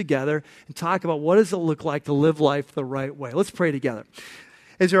through this together and talk about what does it look like to live life the right way. Let's pray together.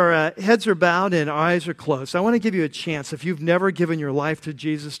 As our heads are bowed and our eyes are closed, I want to give you a chance, if you've never given your life to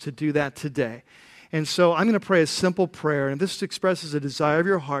Jesus, to do that today. And so I'm going to pray a simple prayer, and this expresses a desire of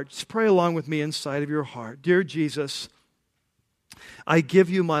your heart. Just pray along with me inside of your heart. Dear Jesus, I give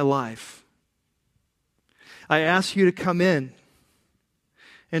you my life. I ask you to come in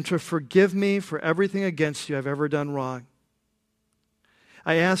and to forgive me for everything against you I've ever done wrong.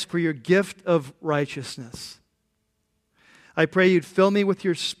 I ask for your gift of righteousness. I pray you'd fill me with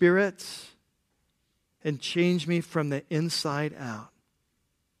your Spirit and change me from the inside out.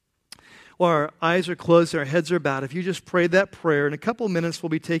 While our eyes are closed and our heads are bowed, if you just prayed that prayer, in a couple of minutes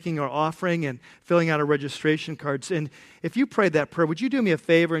we'll be taking our offering and filling out our registration cards. And if you prayed that prayer, would you do me a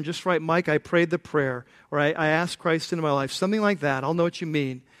favor and just write, Mike, I prayed the prayer, or I asked Christ into my life, something like that. I'll know what you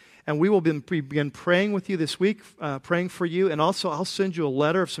mean. And we will begin praying with you this week, praying for you. And also I'll send you a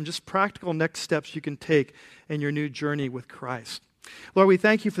letter of some just practical next steps you can take in your new journey with Christ. Lord, we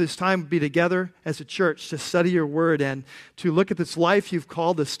thank you for this time to be together as a church to study your word and to look at this life you've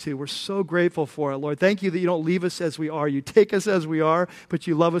called us to. We're so grateful for it, Lord. Thank you that you don't leave us as we are. You take us as we are, but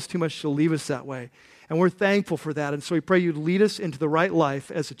you love us too much to leave us that way. And we're thankful for that. And so we pray you'd lead us into the right life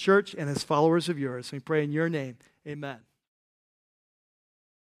as a church and as followers of yours. We pray in your name. Amen.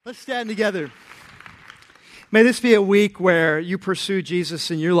 Let's stand together. May this be a week where you pursue Jesus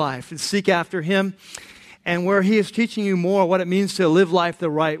in your life and seek after him, and where he is teaching you more what it means to live life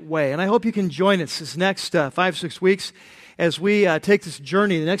the right way. And I hope you can join us this next 5, 6 weeks as we take this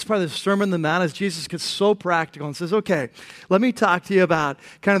journey, the next part of the Sermon on the Mount is Jesus gets so practical and says, okay, let me talk to you about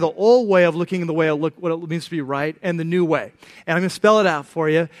kind of the old way of looking at the way of what it means to be right and the new way. And I'm going to spell it out for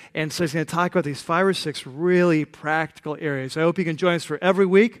you. And so he's going to talk about these 5 or 6 really practical areas. I hope you can join us for every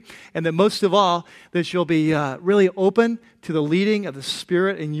week, and that most of all, that you'll be really open to the leading of the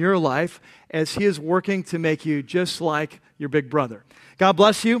Spirit in your life as He is working to make you just like your big brother. God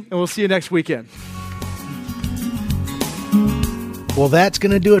bless you, and we'll see you next weekend. Well, that's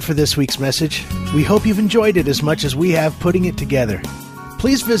going to do it for this week's message. We hope you've enjoyed it as much as we have putting it together.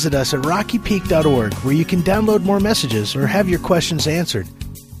 Please visit us at rockypeak.org, where you can download more messages or have your questions answered.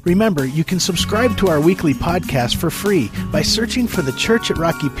 Remember, you can subscribe to our weekly podcast for free by searching for The Church at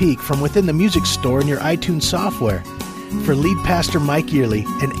Rocky Peak from within the music store in your iTunes software. For lead pastor Mike Yearley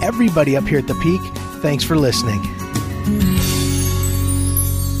and everybody up here at the Peak, thanks for listening.